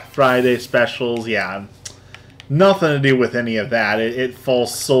on Black Friday specials. Yeah, nothing to do with any of that. It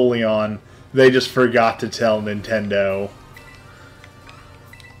falls solely on they just forgot to tell Nintendo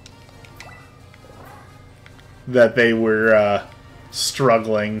that they were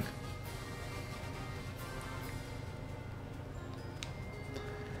struggling.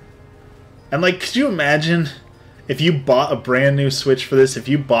 And, like, could you imagine if you bought a brand new Switch for this, if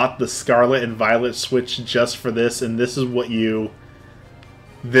you bought the Scarlet and Violet Switch just for this, and this is what you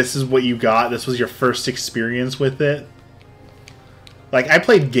got, this was your first experience with it? Like, I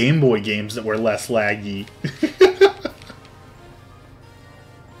played Game Boy games that were less laggy.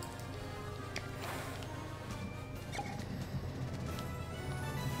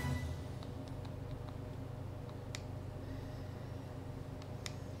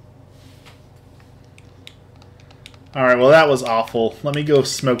 Alright, well that was awful. Let me go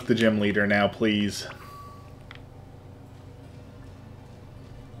smoke the gym leader now, please.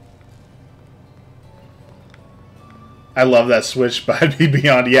 I love that Switch, but I'd be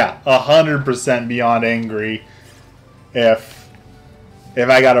beyond, yeah, 100% beyond angry if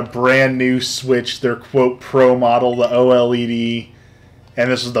I got a brand new Switch, their quote pro model, the OLED, and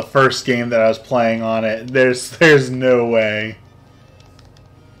this was the first game that I was playing on it. There's no way.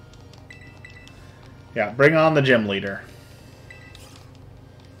 Yeah, bring on the gym leader.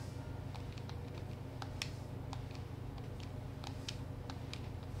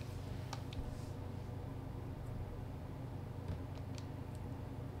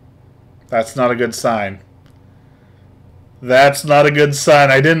 That's not a good sign. That's not a good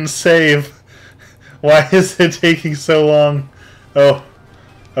sign. I didn't save. Why is it taking so long? Oh,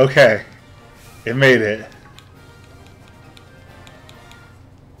 okay. It made it.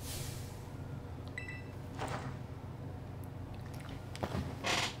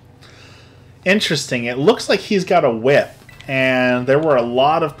 Interesting. It looks like he's got a whip. And there were a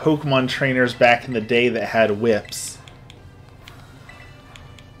lot of Pokemon trainers back in the day that had whips.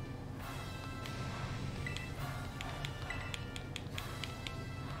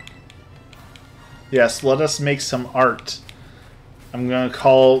 Yes, let us make some art. I'm going to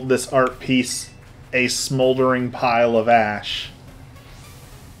call this art piece a smoldering pile of ash.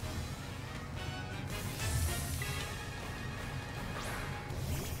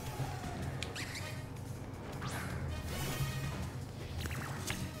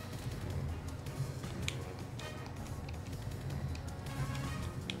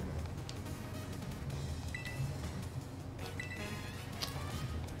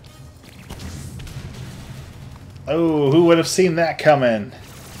 Oh, who would have seen that coming?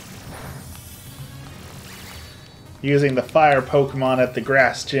 Using the fire Pokemon at the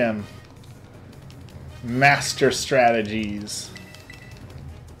grass gym. Master strategies.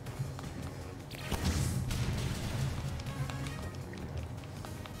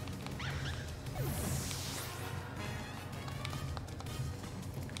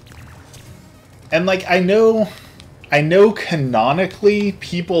 And like I know canonically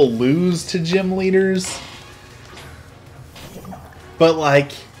people lose to gym leaders. But,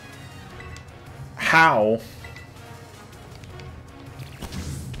 like, how?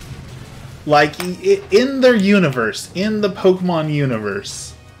 Like, in their universe, in the Pokemon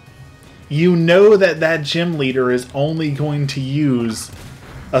universe, you know that that gym leader is only going to use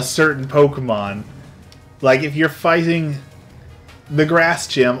a certain Pokemon. Like, if you're fighting the grass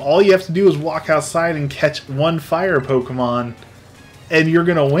gym, all you have to do is walk outside and catch one fire Pokemon, and you're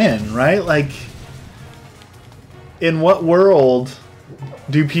gonna win, right? Like, in what world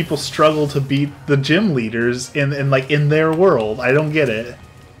do people struggle to beat the gym leaders in their world? I don't get it.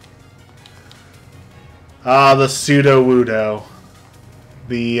 Ah, the Pseudo-Wudo.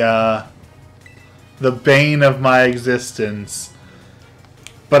 The bane of my existence.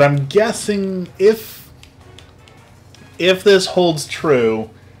 But I'm guessing if this holds true,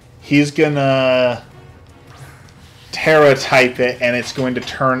 he's gonna Terra type it and it's going to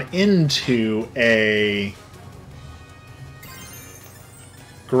turn into a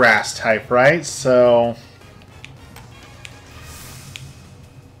grass type, right? So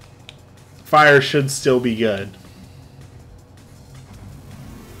fire should still be good.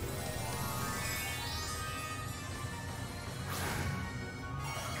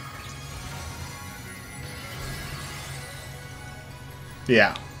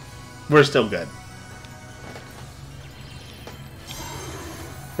 Yeah, we're still good.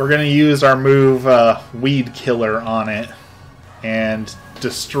 We're gonna use our move Weed Killer on it and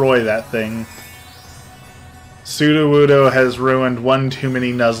destroy that thing. Sudowoodo has ruined one too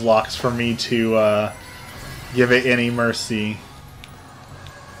many Nuzlockes for me to give it any mercy.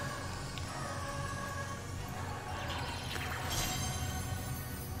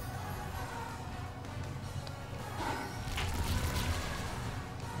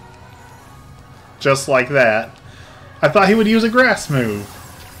 Just like that. I thought he would use a grass move.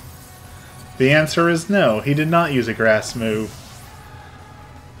 The answer is no, he did not use a grass move.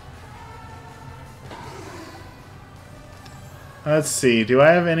 Let's see, do I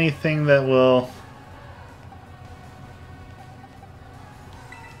have anything that will...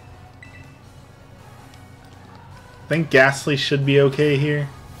 I think Ghastly should be okay here.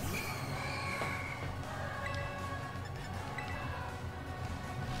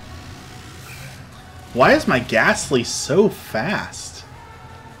 Why is my Ghastly so fast?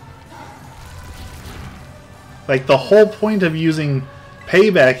 Like, the whole point of using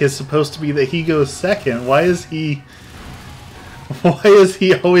Payback is supposed to be that he goes second. Why is he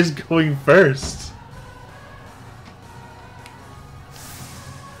always going first?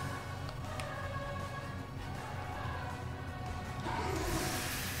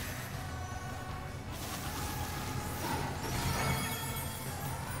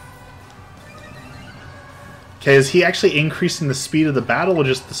 Okay, is he actually increasing the speed of the battle or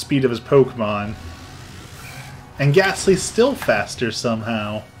just the speed of his Pokemon? And Ghastly's still faster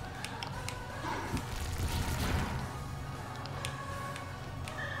somehow.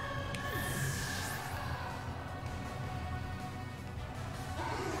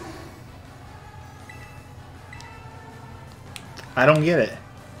 I don't get it.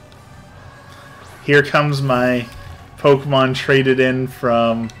 Here comes my Pokemon traded in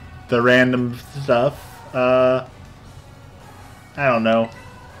from the random stuff. I don't know.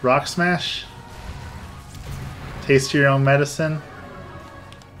 Rock Smash? Taste your own medicine?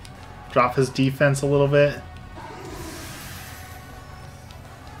 Drop his defense a little bit?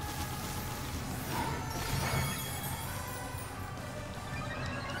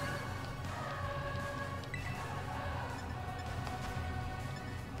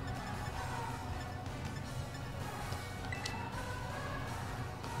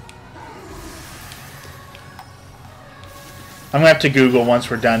 I'm gonna have to Google once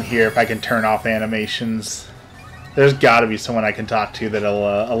we're done here if I can turn off animations. There's gotta be someone I can talk to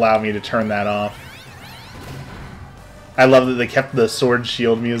that'll allow me to turn that off. I love that they kept the sword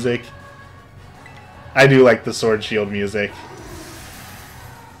shield music. I do like the sword shield music.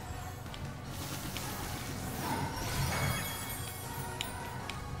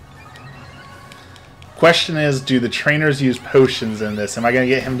 Question is, do the trainers use potions in this? Am I going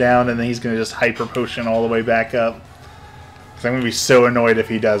to get him down and then he's going to just hyper potion all the way back up? Because I'm going to be so annoyed if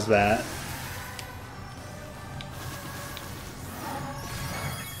he does that.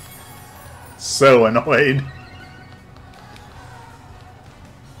 So annoyed.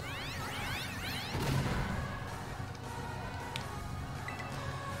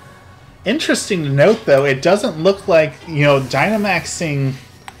 Interesting to note, though, it doesn't look like, you know, Dynamaxing,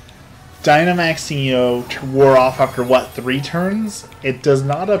 you know, wore off after, what, 3 turns? It does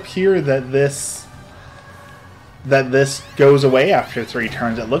not appear that this goes away after 3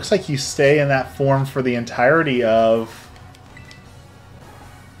 turns. It looks like you stay in that form for the entirety of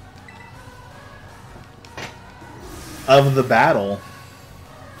the battle.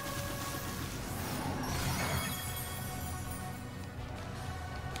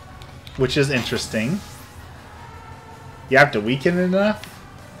 Which is interesting. You have to weaken it enough?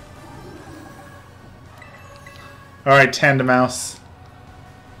 Alright, Tandemouse.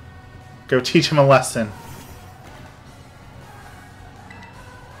 Go teach him a lesson.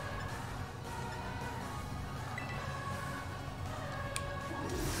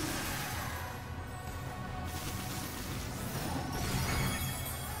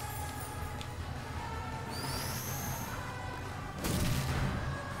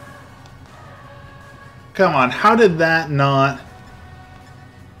 Come on, how did that not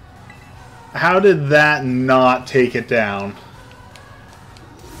take it down?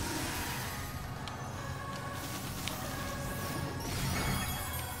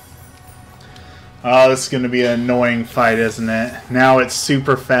 Oh, this is going to be an annoying fight, isn't it? Now it's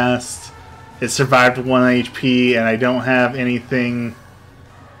super fast. It survived 1 HP, and I don't have anything.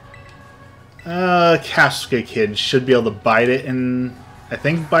 Kasuga Kid should be able to bite it, and I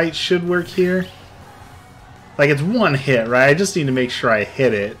think Bite should work here. Like, it's 1 hit, right? I just need to make sure I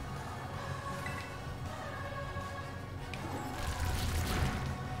hit it.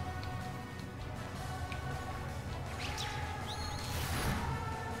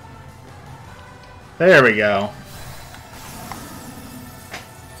 There we go.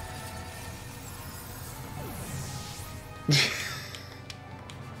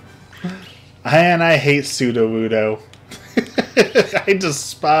 And I hate Sudowoodo. I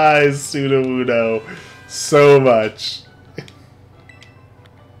despise Sudowoodo so much.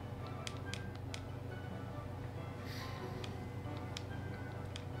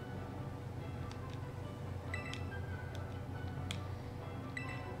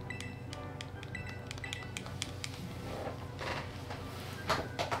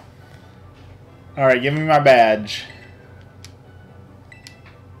 Alright, give me my badge.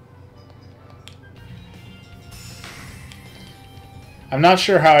 I'm not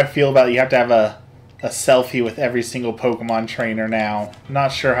sure how I feel about you have to have a selfie with every single Pokemon trainer now.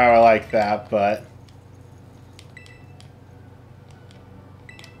 Not sure how I like that, but...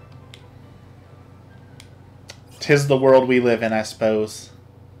 tis the world we live in, I suppose.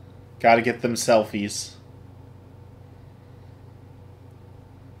 Gotta get them selfies.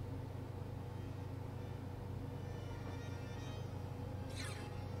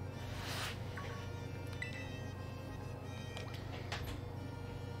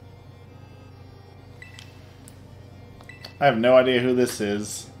 I have no idea who this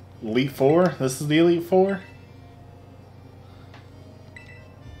is. Elite Four? This is the Elite Four?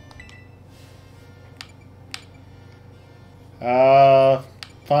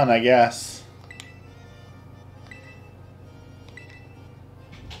 Fun, I guess.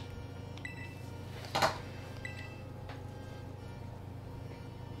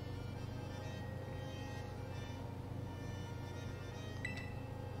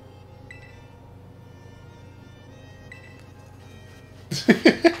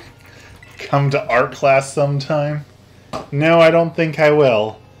 Come to art class sometime? No, I don't think I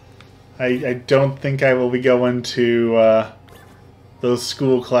will. I don't think I will be going to those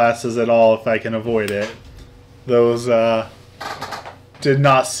school classes at all if I can avoid it. Those did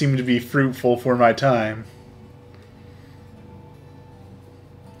not seem to be fruitful for my time.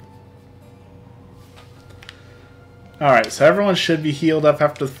 Alright, so everyone should be healed up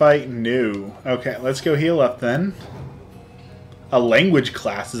after the fight? No. Okay, let's go heal up then. A language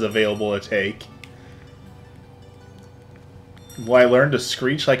class is available to take. Will I learn to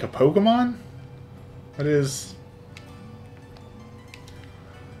screech like a Pokemon? What is...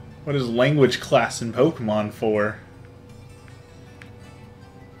 What is language class in Pokemon for?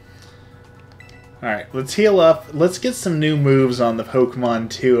 Alright, let's heal up. Let's get some new moves on the Pokemon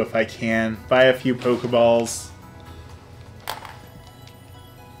too if I can. Buy a few Pokeballs.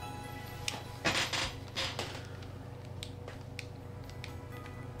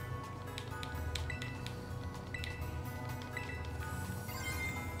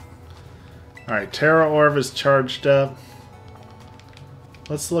 Alright, Terra Orb is charged up.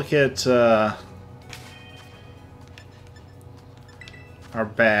 Let's look at our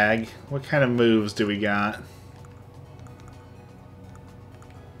bag. What kind of moves do we got?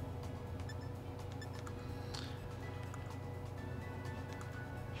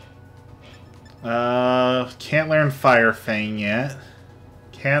 Can't learn Fire Fang yet.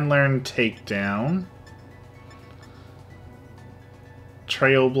 Can learn Takedown.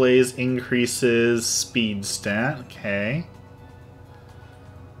 Trailblaze increases speed stat. Okay.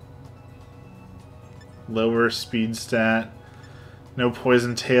 Lower speed stat. No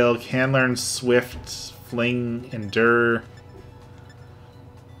Poison Tail. Can learn Swift, Fling, Endure.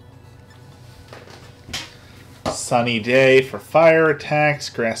 Sunny Day for fire attacks.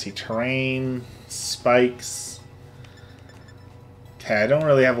 Grassy Terrain. Spikes. Okay, I don't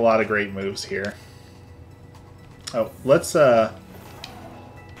really have a lot of great moves here. Oh, let's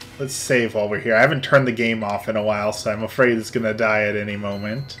save while we're here. I haven't turned the game off in a while, so I'm afraid it's going to die at any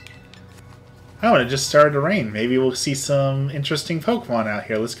moment. Oh, and it just started to rain. Maybe we'll see some interesting Pokemon out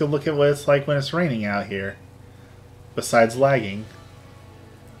here. Let's go look at what it's like when it's raining out here. Besides lagging.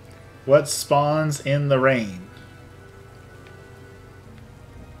 What spawns in the rain?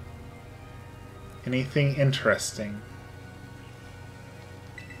 Anything interesting?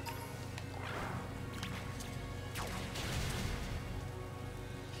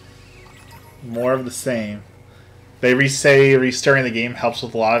 More of the same. They say restarting the game helps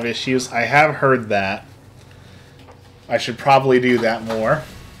with a lot of issues. I have heard that. I should probably do that more.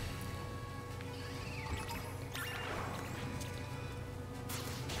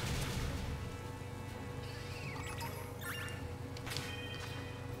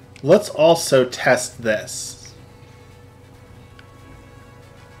 Let's also test this.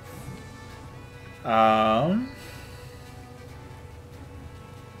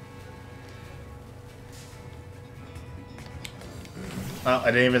 Oh,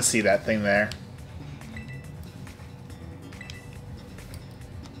 I didn't even see that thing there.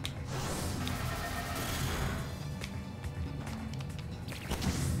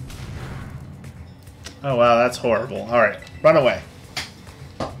 Oh wow, that's horrible. Alright, run away.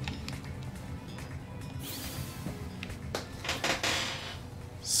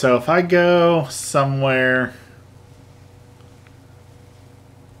 So if I go somewhere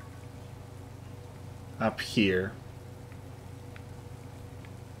up here.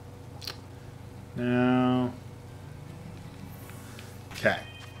 No. Okay.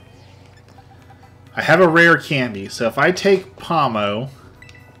 I have a rare candy, so if I take Pomo,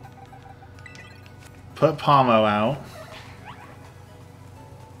 put Pomo out,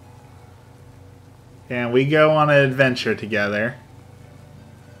 and we go on an adventure together.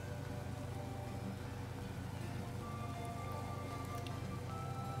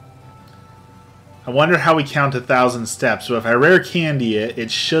 I wonder how we count 1,000 steps. So if I rare candy it,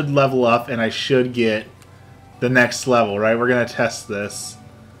 it should level up and I should get the next level, right? We're going to test this.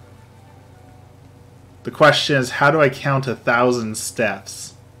 The question is, how do I count 1,000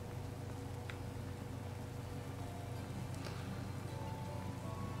 steps?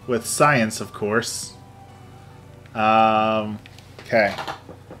 With science, of course. Okay.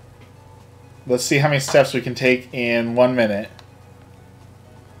 Let's see how many steps we can take in 1 minute.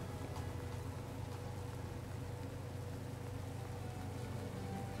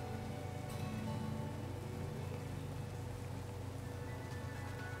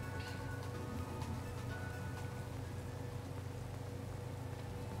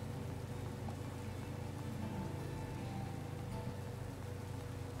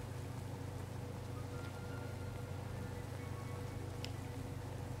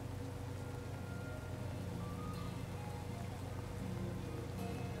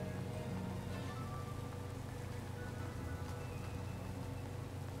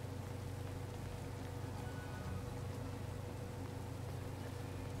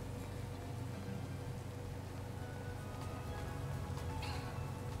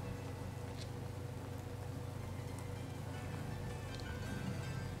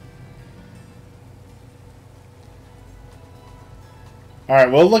 Alright,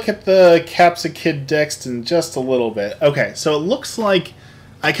 we'll look at the Capsicid Dex in just a little bit. Okay, so it looks like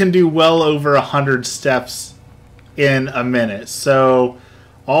I can do well over 100 steps in a minute. So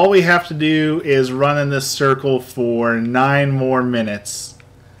All we have to do is run in this circle for 9 more minutes.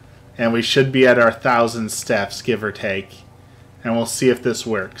 And we should be at our 1,000 steps, give or take. And we'll see if this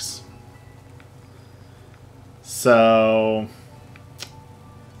works. So,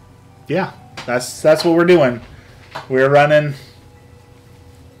 yeah, that's what we're doing. We're running.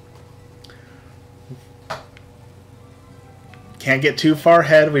 Can't get too far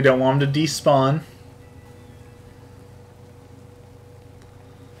ahead. We don't want them to despawn.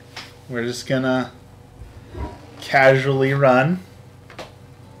 We're just gonna casually run.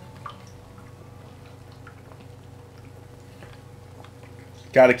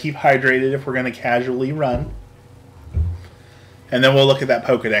 Got to keep hydrated if we're gonna casually run. And then we'll look at that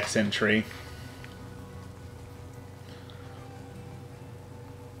Pokedex entry.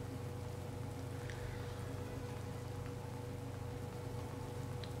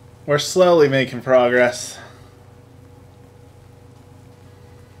 We're slowly making progress.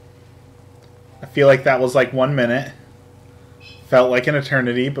 I feel like that was like 1 minute. Felt like an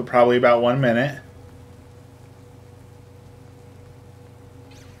eternity, but probably about 1 minute.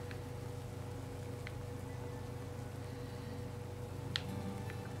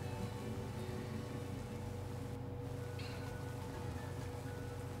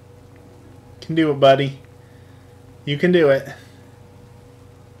 Can do it, buddy. You can do it.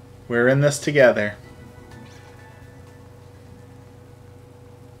 We're in this together.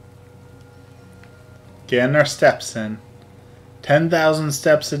 Getting our steps in. 10,000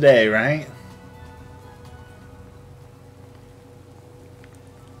 steps a day, right?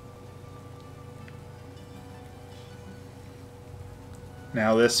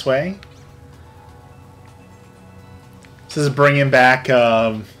 Now this way. This is bringing back,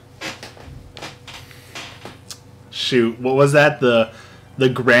 shoot, what was that? The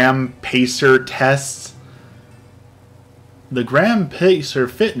Graham Pacer test. The Graham Pacer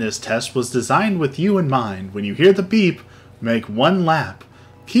fitness test was designed with you in mind. When you hear the beep, make 1 lap.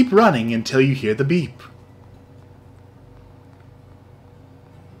 Keep running until you hear the beep.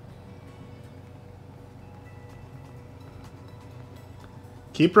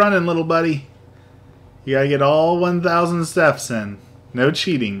 Keep running, little buddy. You gotta get all 1,000 steps in. No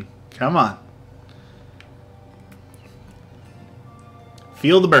cheating. Come on.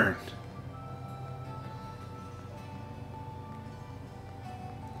 Feel the burn.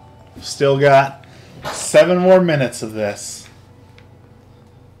 Still got 7 more minutes of this.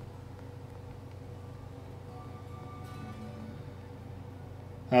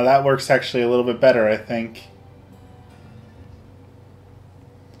 Now that works actually a little bit better, I think.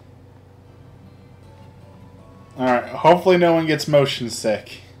 Alright, hopefully no one gets motion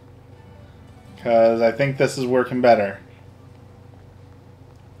sick. Because I think this is working better.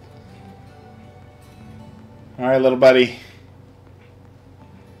 Alright, little buddy.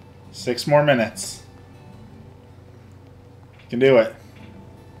 6 more minutes. You can do it.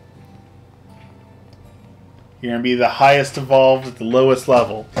 You're going to be the highest evolved at the lowest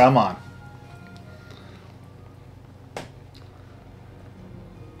level. Come on.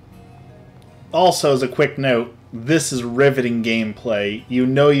 Also, as a quick note, this is riveting gameplay. You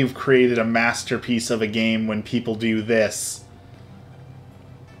know you've created a masterpiece of a game when people do this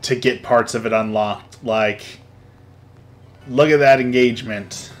to get parts of it unlocked. Like, look at that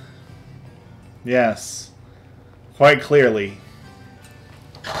engagement. Yes. Quite clearly.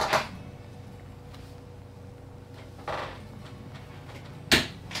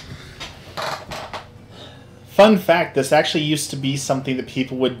 Fun fact, this actually used to be something that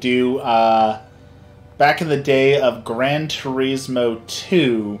people would do back in the day of Gran Turismo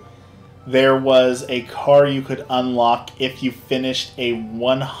 2. There was a car you could unlock if you finished a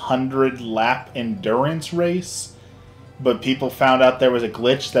 100 lap endurance race. But people found out there was a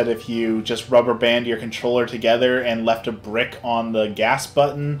glitch that if you just rubber band your controller together and left a brick on the gas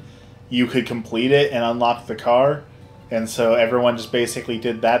button, you could complete it and unlock the car. And so everyone just basically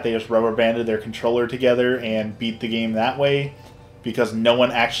did that. They just rubber banded their controller together and beat the game that way. Because no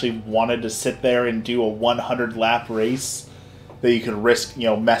one actually wanted to sit there and do a 100 lap race that you could risk, you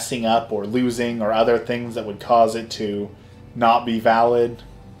know, messing up or losing or other things that would cause it to not be valid.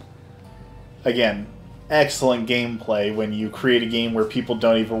 Again, excellent gameplay when you create a game where people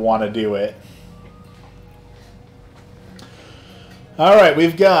don't even want to do it. Alright,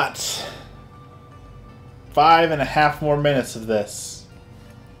 we've got 5.5 more minutes of this.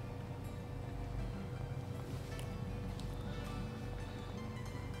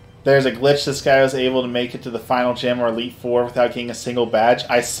 There's a glitch. This guy was able to make it to the final gem or Elite Four without getting a single badge.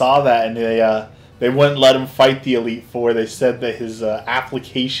 I saw that, and they wouldn't let him fight the Elite Four. They said that his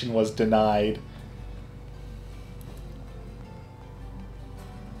application was denied.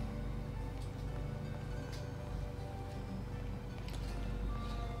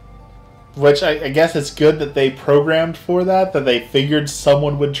 Which I guess it's good that they programmed for that they figured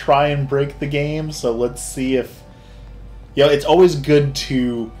someone would try and break the game, so let's see if... You know, it's always good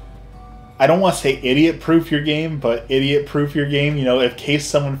to... I don't want to say idiot-proof your game, but idiot-proof your game, you know, in case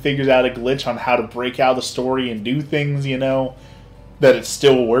someone figures out a glitch on how to break out the story and do things, you know, that it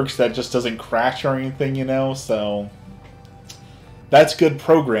still works, that just doesn't crash or anything, you know, so... That's good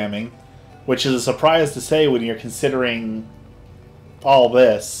programming, which is a surprise to say when you're considering all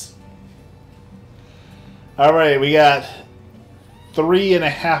this. Alright, we got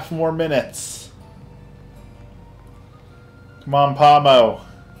 3.5 more minutes. Come on, Pomo.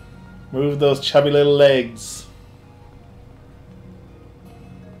 Move those chubby little legs.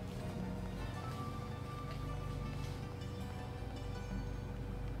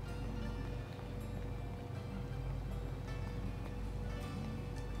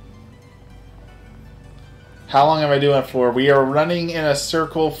 How long am I doing it for? We are running in a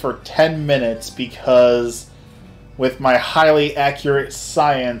circle for 10 minutes because with my highly accurate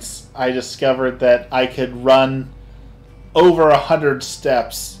science, I discovered that I could run over 100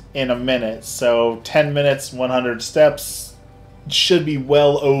 steps in a minute. So 10 minutes, 100 steps should be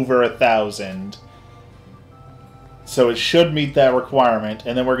well over 1,000. So it should meet that requirement.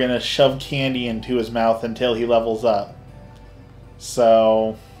 And then we're going to shove candy into his mouth until he levels up.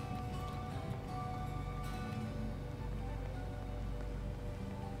 So...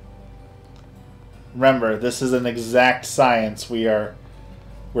 Remember, this is an exact science. We're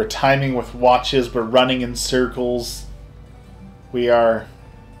timing with watches. We're running in circles. We're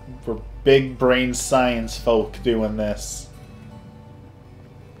big brain science folk doing this.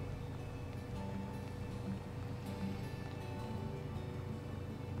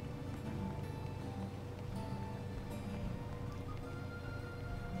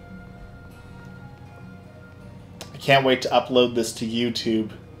 I can't wait to upload this to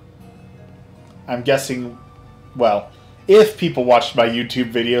YouTube. I'm guessing, well, if people watched my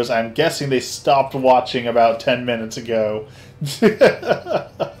YouTube videos, I'm guessing they stopped watching about 10 minutes ago.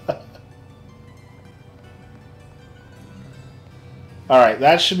 Alright,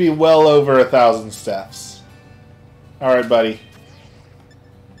 that should be well over 1,000 steps. Alright, buddy.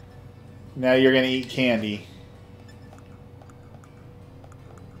 Now you're going to eat candy.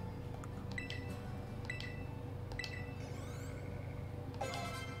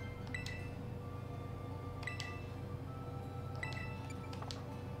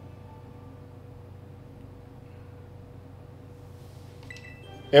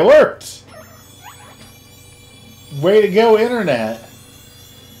 It worked! Way to go, Internet!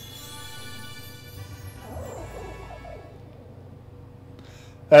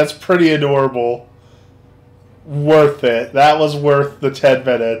 That's pretty adorable. Worth it. That was worth the 10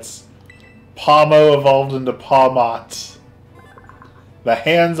 minutes. Pomo evolved into Pawmot. The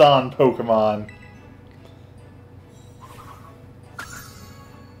hands-on Pokemon.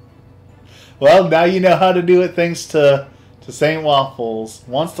 Well, now you know how to do it thanks to St. Waffles.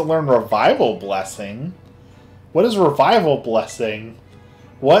 Wants to learn Revival Blessing? What is Revival Blessing?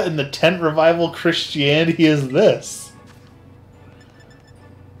 What in the tent revival Christianity is this?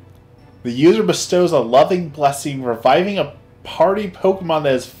 The user bestows a loving blessing, reviving a party Pokemon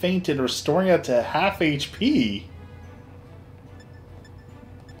that has fainted, restoring it to half HP.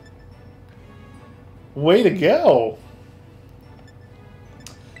 Way to go.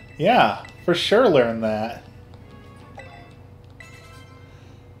 Yeah, for sure learn that.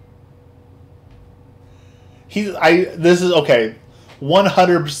 This is, okay,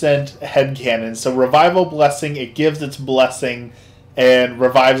 100% headcanon. So Revival Blessing, it gives its blessing and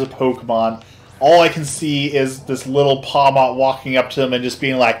revives a Pokemon. All I can see is this little Pawmot walking up to him and just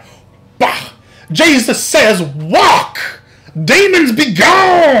being like, "Bah! Jesus says walk! Demons be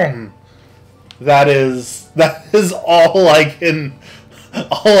gone!" That is all I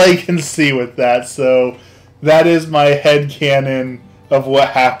can see with that. So that is my headcanon of what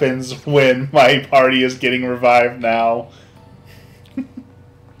happens when my party is getting revived now.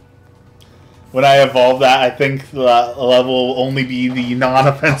 When I evolve that, I think the level will only be the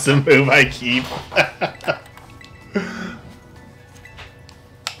non-offensive move I keep.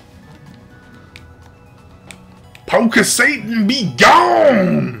 Poke Satan, be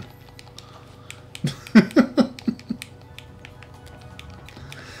gone!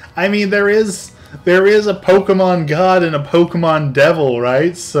 I mean, there is a Pokemon God and a Pokemon Devil,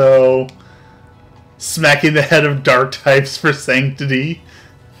 right? So, smacking the head of Dark types for sanctity.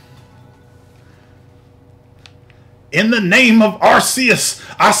 In the name of Arceus,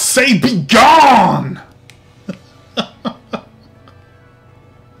 I say be gone!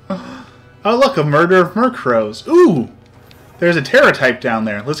 Oh look, a murder of Murkrows. Ooh! There's a Terra type down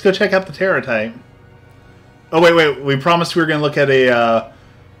there. Let's go check out the Terra type. Oh, wait. We promised we were going to look at a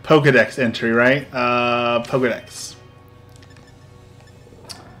Pokedex entry, right? Pokedex.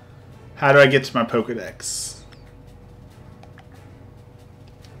 How do I get to my Pokedex?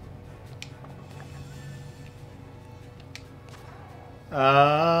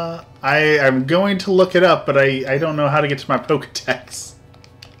 I'm going to look it up, but I don't know how to get to my Pokedex.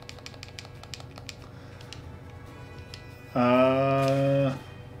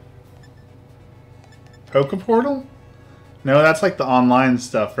 Pokeportal? No, that's like the online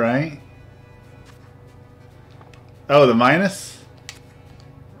stuff, right? Oh, the minus?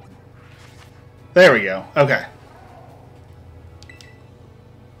 There we go. Okay.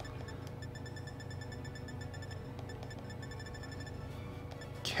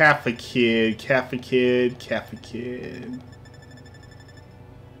 Kappa Kid, Kappa Kid, Kappa Kid.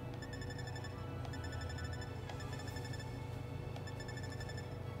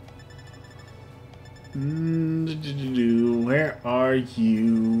 Where are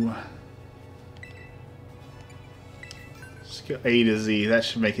you? Let's go A to Z. That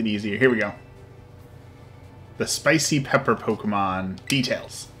should make it easier. Here we go. The spicy pepper Pokemon.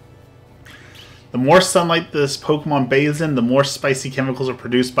 Details. The more sunlight this Pokemon bathes in, the more spicy chemicals are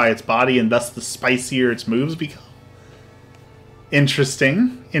produced by its body, and thus the spicier its moves become.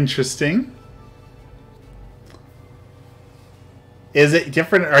 Interesting. Interesting. Is it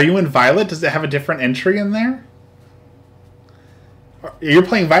different? Are you in Violet? Does it have a different entry in there? You're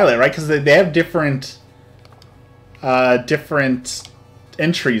playing Violet, right? Because they have different different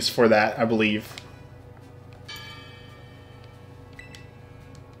entries for that, I believe.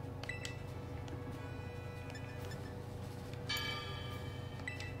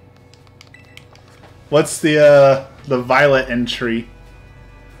 What's the Violet entry?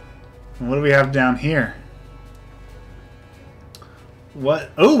 And what do we have down here?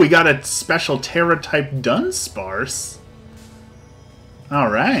 What? Oh, we got a special Terra type Dunsparce.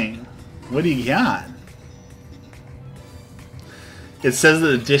 Alright. What do you got? It says that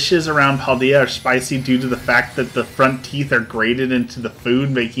the dishes around Paldea are spicy due to the fact that the front teeth are grated into the food,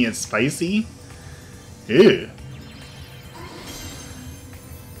 making it spicy. Ew.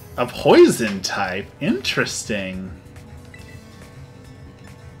 A poison type. Interesting.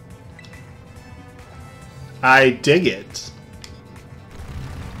 I dig it.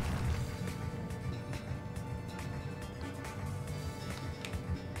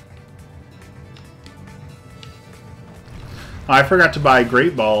 Oh, I forgot to buy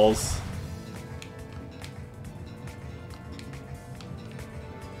Great Balls.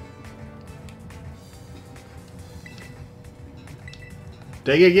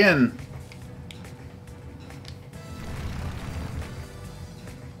 Dig again.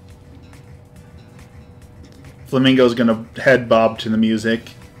 Flamingo's gonna head bob to the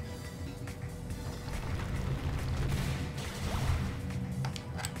music.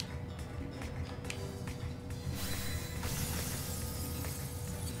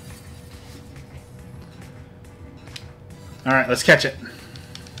 Alright, let's catch it.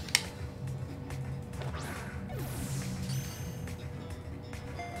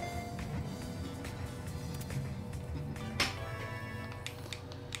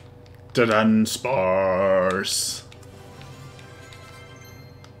 Dunsparce.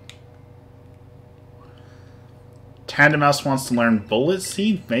 Tandemaus wants to learn Bullet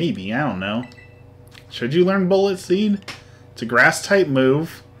Seed? Maybe, I don't know. Should you learn Bullet Seed? It's a grass type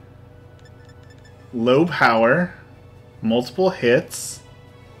move. Low power. Multiple hits.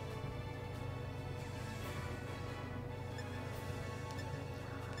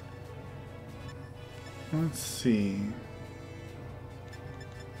 Let's see.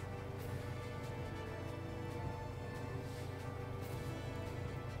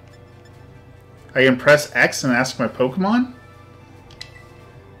 I can press X and ask my Pokemon?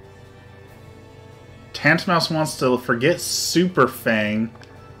 Tandemaus wants to forget Super Fang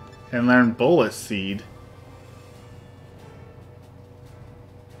and learn Bullet Seed.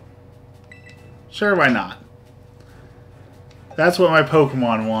 Sure, why not? That's what my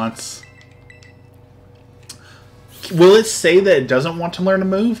Pokemon wants. Will it say that it doesn't want to learn a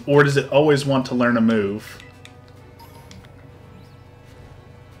move, or does it always want to learn a move?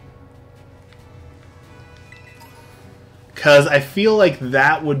 Because I feel like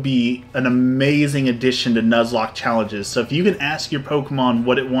that would be an amazing addition to Nuzlocke challenges. So if you can ask your Pokemon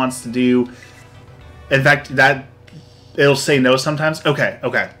what it wants to do, in fact, that it'll say no sometimes. Okay,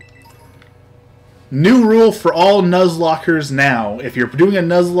 okay. New rule for all Nuzlockers now. If you're doing a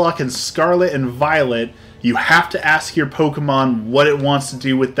Nuzlocke in Scarlet and Violet, you have to ask your Pokemon what it wants to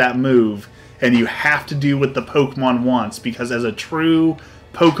do with that move. and you have to do what the Pokemon wants, because as a true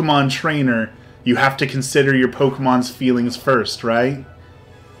Pokemon trainer, you have to consider your Pokemon's feelings first, right?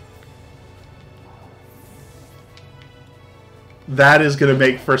 That is going to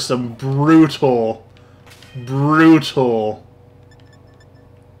make for some brutal, brutal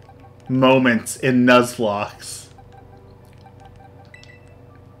moments in Nuzlocke.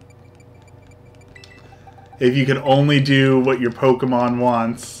 If you can only do what your Pokemon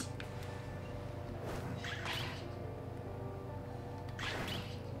wants.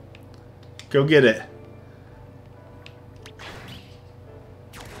 Go get it.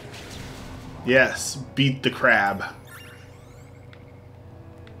 Yes, beat the crab.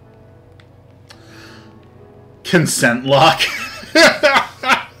 Consent lock.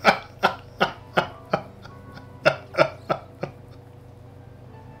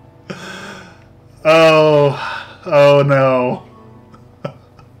 Oh no.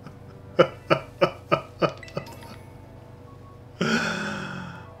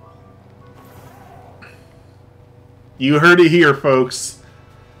 You heard it here, folks.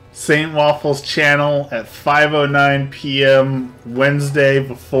 St. Waffle's channel at 5:09 p.m. Wednesday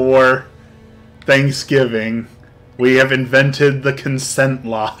before Thanksgiving. We have invented the consent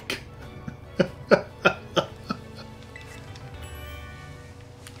lock.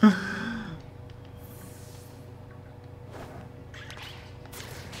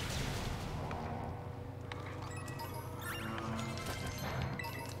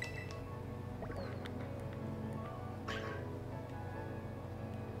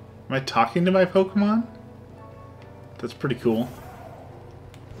 Am I talking to my Pokemon? That's pretty cool.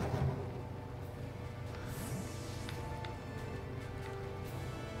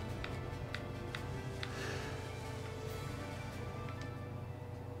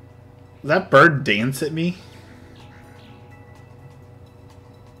 Does that bird dance at me?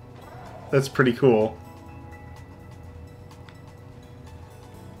 That's pretty cool.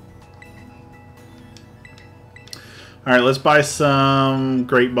 Alright, let's buy some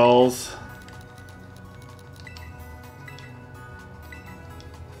Great Balls.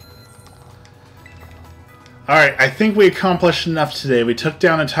 Alright, I think we accomplished enough today. We took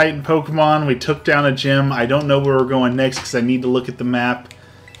down a Titan Pokemon, we took down a gym. I don't know where we're going next because I need to look at the map.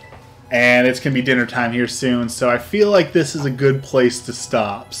 And it's going to be dinner time here soon, so I feel like this is a good place to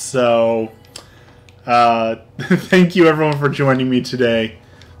stop. So, thank you everyone for joining me today.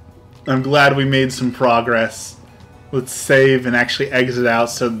 I'm glad we made some progress. Let's save and actually exit out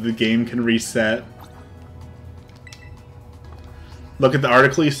so that the game can reset. Look at the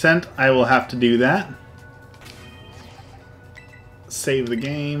article you sent. I will have to do that. Save the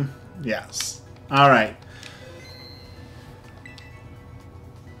game. Yes. Alright.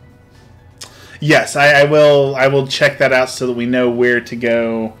 Yes, I will check that out so that we know where to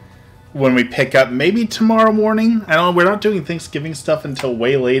go when we pick up. Maybe tomorrow morning. I don't know, we're not doing Thanksgiving stuff until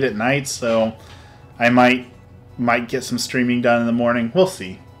way late at night, so I might get some streaming done in the morning. We'll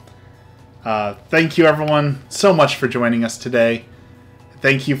see. Thank you everyone so much for joining us today.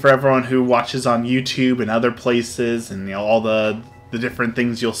 Thank you for everyone who watches on YouTube and other places, and you know, all the different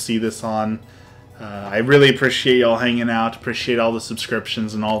things you'll see this on. I really appreciate y'all hanging out, appreciate all the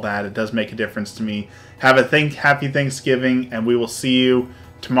subscriptions and all that. It does make a difference to me. Have a happy Thanksgiving, and we will see you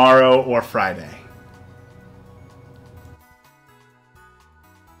tomorrow or Friday.